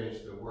experience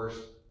the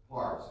worst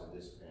parts of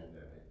this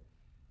pandemic.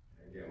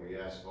 Again, we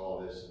ask all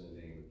this in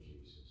the name of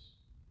Jesus.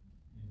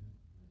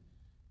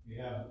 We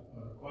have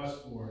a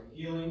request for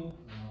healing.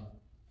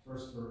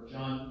 First for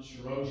John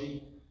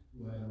Shiroji,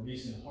 who had a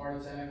recent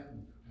heart attack.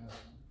 We ask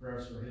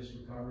prayers for his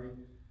recovery.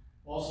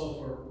 Also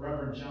for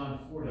Reverend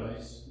John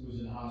Fordyce, who was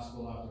in the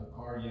hospital after a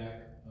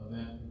cardiac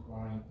event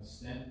requiring a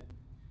stent.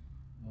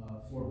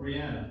 For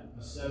Brianna,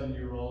 a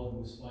 7-year-old who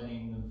was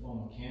fighting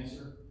lymphoma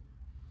cancer.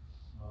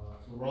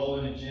 For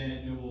Roland and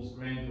Janet Newell's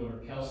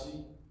granddaughter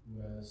Kelsey,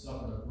 who has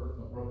suffered a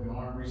broken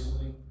arm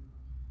recently.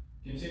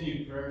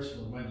 Continued prayers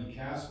for Wendy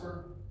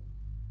Casper.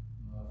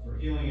 For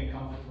healing and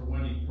comfort for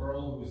Wendy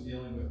Pearl, who is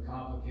dealing with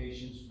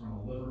complications from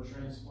a liver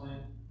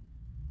transplant.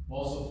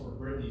 Also for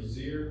Brittany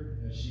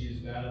Zier, as she is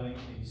battling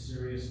a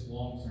serious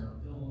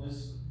long-term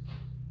illness.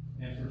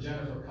 And for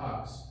Jennifer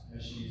Cox,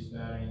 as she is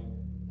battling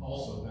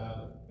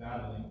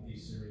a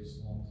serious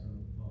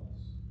long-term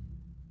illness.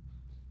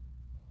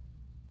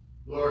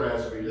 Lord,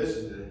 as we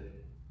listen to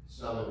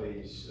some of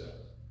these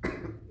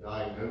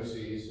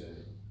diagnoses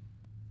and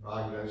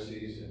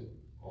prognoses and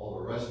all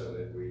the rest of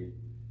it,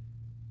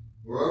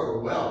 we're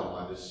overwhelmed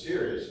by the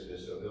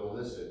seriousness of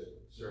illness that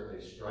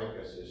certainly strike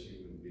us as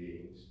human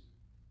beings.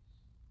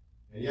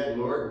 And yet,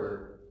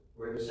 Lord,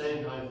 we're at the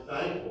same time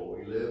thankful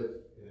we live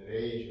in an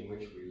age in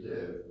which we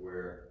live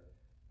where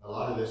a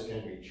lot of this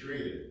can be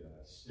treated,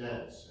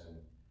 stents and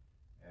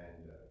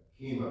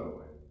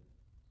chemo and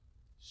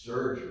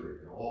surgery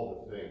and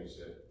all the things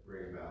that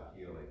bring about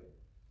healing.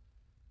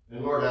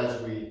 And Lord,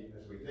 as we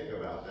think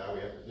about that, we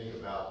have to think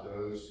about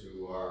those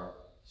who are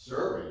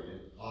serving in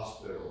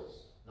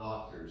hospitals,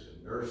 doctors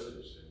and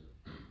nurses,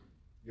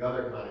 the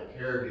other kind of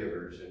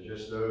caregivers and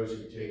just those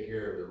who take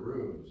care of the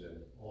rooms and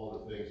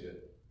all the things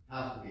that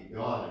have to be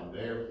done, and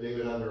they've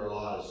been under a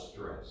lot of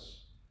stress.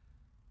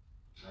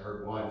 I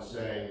heard one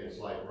saying it's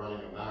like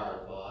running a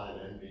marathon and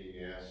then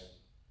being asked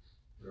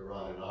to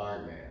run an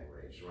Ironman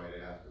race right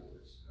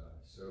afterwards.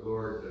 So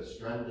Lord,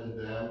 strengthen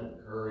them,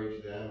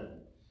 encourage them,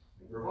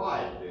 and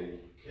provide the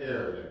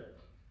care that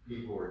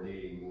people are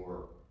needing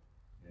more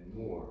and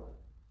more.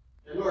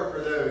 And Lord,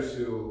 for those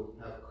who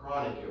have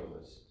chronic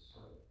illnesses,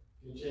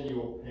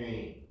 continual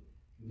pain,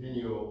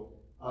 continual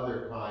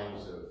other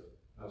kinds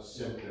of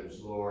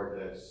symptoms, Lord,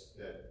 that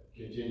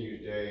continue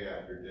day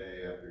after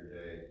day after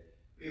day,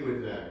 be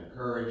with them,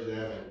 encourage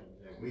them,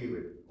 and we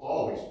would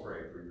always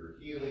pray for your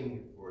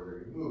healing, for the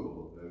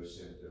removal of those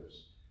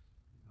symptoms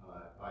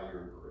by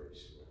your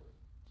grace,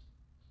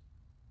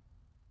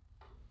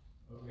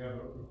 Lord. We have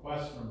a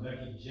request from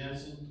Becky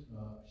Jensen.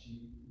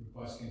 She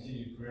requests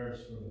continued prayers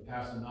for the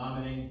pastor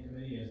nominating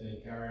committee as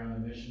they carry on the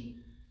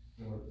mission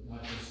for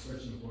not just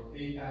searching for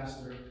a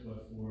pastor,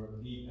 but for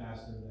the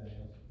pastor that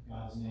has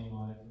God's name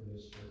on it for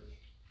this church.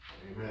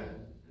 Amen.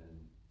 And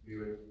be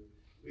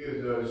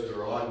with those who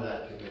are on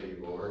that committee,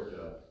 Lord.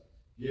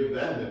 Give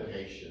them the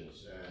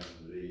patience and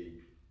the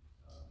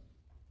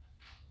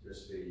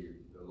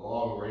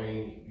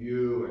long-range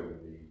view and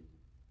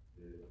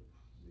the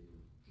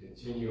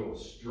continual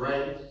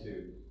strength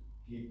to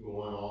keep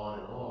going on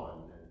and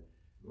on. And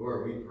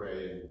Lord, we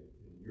pray in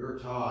your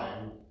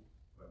time,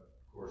 but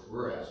of course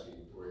we're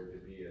asking for it to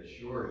be as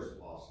short as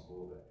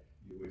possible, that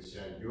you would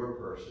send your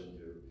person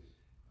to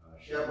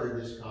shepherd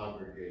this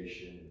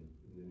congregation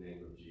in the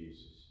name of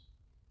Jesus.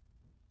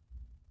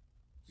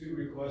 2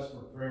 requests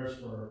for prayers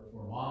for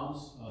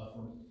moms,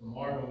 from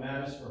Margot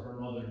Mattis for her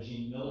mother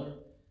Jean Miller,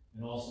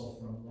 and also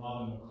from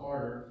Robin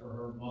McCarter for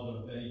her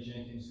mother Betty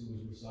Jenkins, who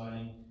was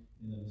residing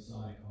in the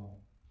Masonic home.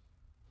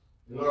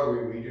 And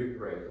Lord, we do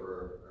pray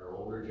for our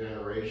older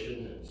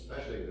generation, and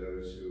especially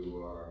those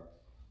who are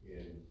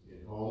in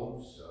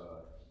homes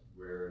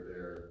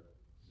where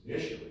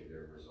initially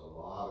there was a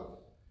lot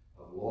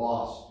of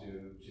loss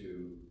due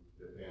to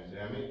the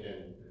pandemic,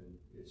 and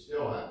it's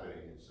still happening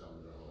in some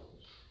of the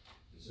homes.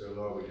 And so,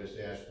 Lord, we just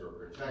ask for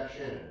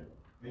protection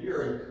and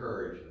your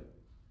encouragement.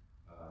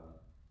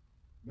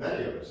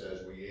 Many of us,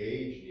 as we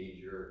age, need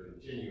your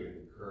continuing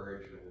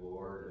encouragement,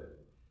 Lord,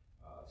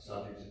 and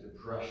subject to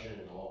depression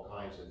and all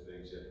kinds of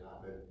things that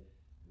happen.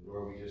 And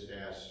Lord, we just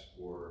ask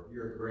for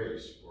your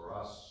grace for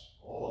us,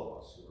 all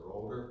of us who are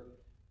older,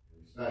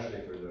 and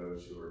especially for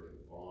those who are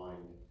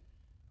confined,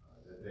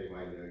 that they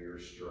might know your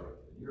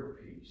strength and your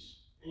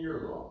peace and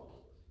your love,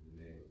 Lord, in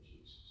the name of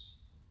Jesus.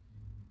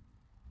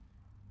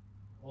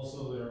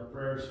 Also, there are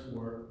prayers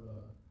for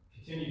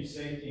continued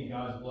safety and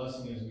God's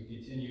blessing as we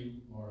continue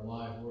our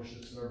live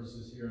worship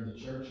services here in the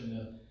church. And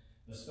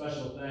a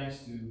special thanks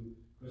to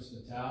Chris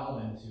Natal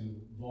and to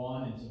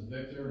Vaughn and to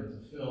Victor and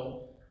to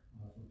Phil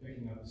for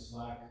picking up the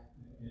slack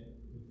with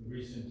the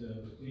recent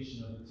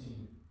depletion of the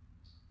team.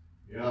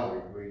 Yeah,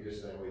 we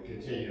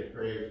continue to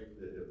pray that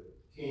the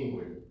team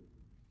would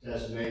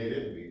test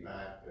negative and be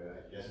back.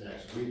 I guess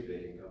next week they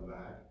can come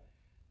back.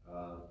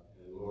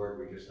 And Lord,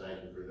 we just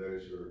thank you for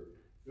those who are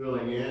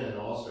filling in and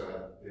also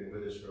have been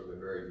with us from the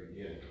very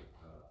beginning.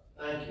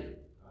 Thank you.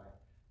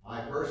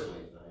 I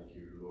personally thank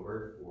you,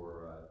 Lord,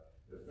 for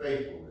the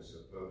faithfulness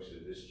of folks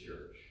at this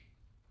church.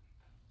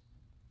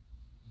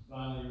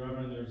 Finally,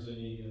 Reverend, there's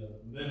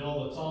amid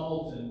all the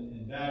tumult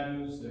and bad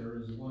news, there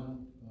is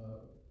one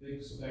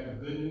big speck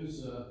of good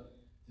news.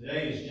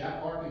 Today is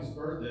Jack Harkin's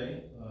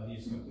birthday.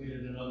 He's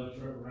completed another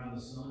trip around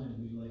the sun, and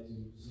we'd like to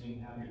sing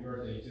happy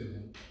birthday to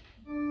him.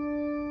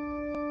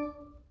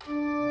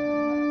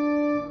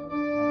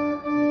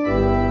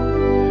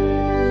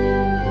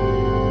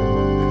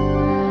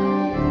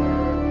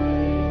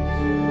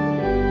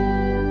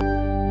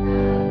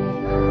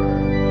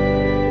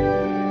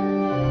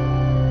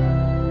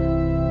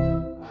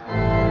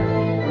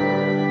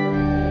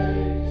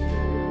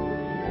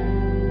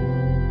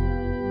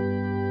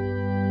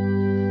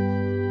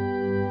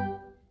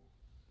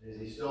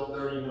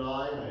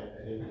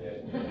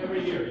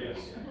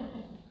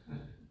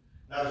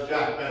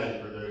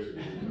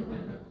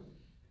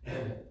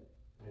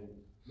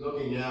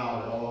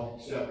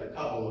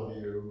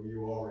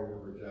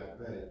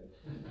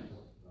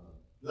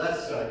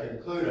 Let's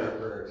conclude our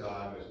prayer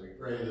time as we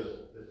pray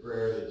the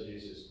prayer that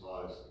Jesus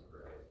taught us to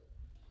pray.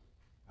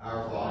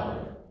 Our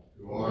Father,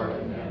 who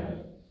art in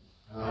heaven,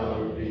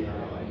 hallowed be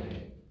thy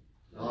name.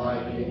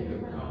 Thy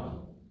kingdom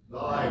come,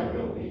 thy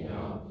will be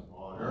done,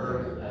 on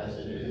earth as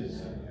it is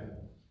in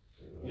heaven.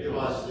 Give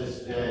us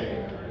this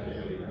day our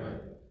daily bread,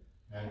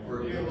 and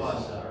forgive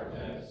us our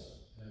debts,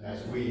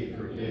 as we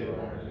forgive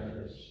our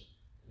debtors.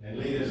 And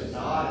lead us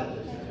not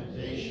into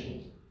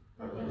temptation,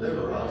 but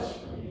deliver us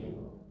from evil.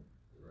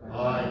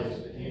 Thine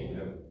is the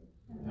kingdom,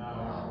 and the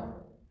power,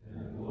 and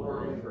the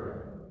glory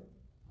forever.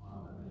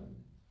 Amen.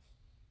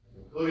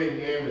 Including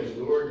him as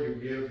Lord, you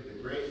give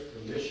the Great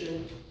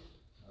Commission,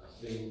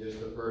 singing just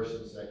the first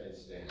and second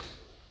stanza.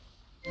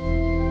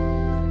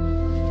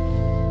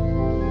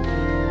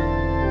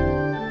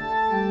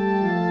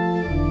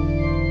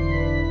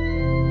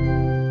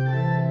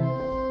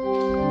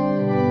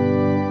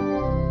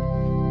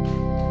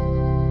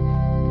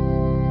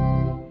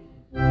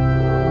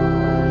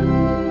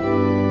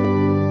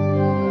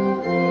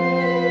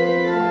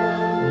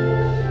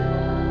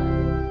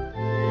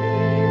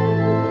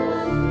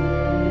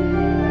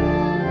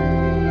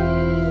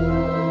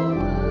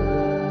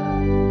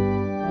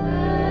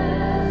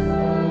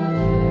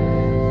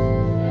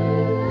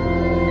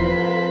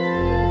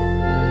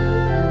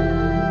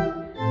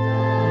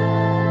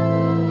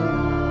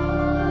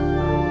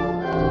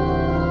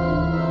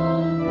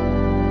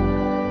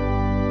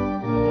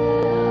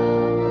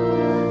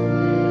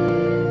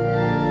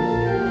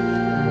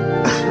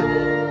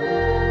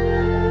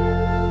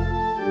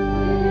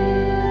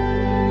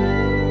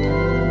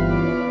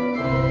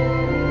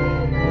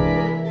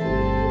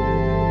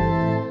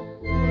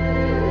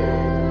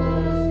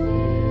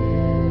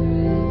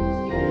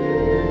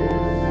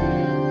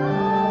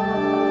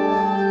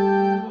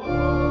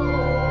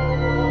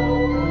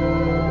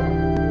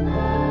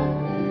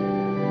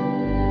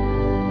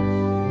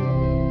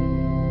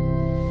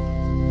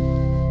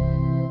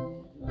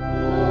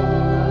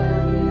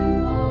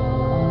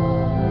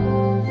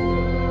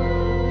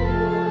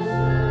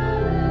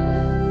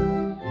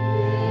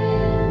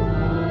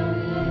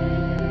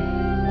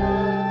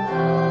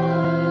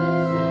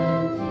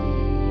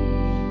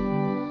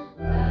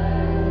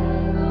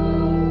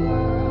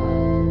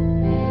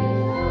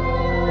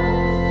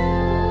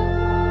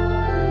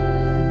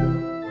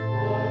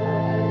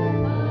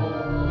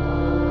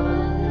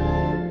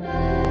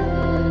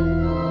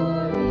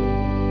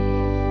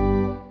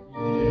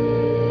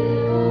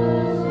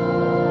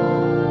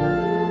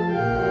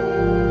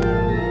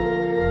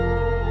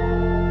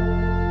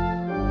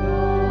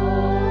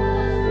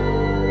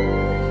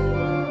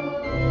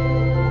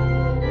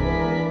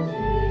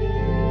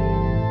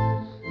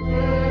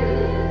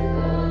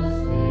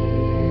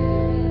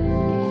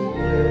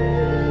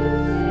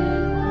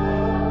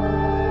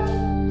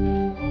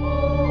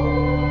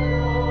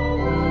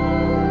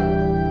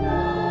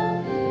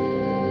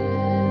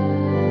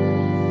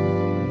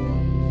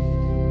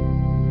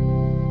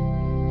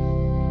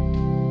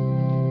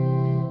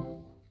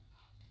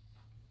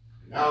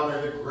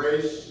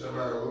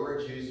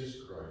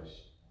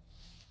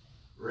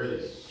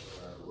 grace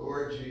of our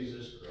Lord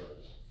Jesus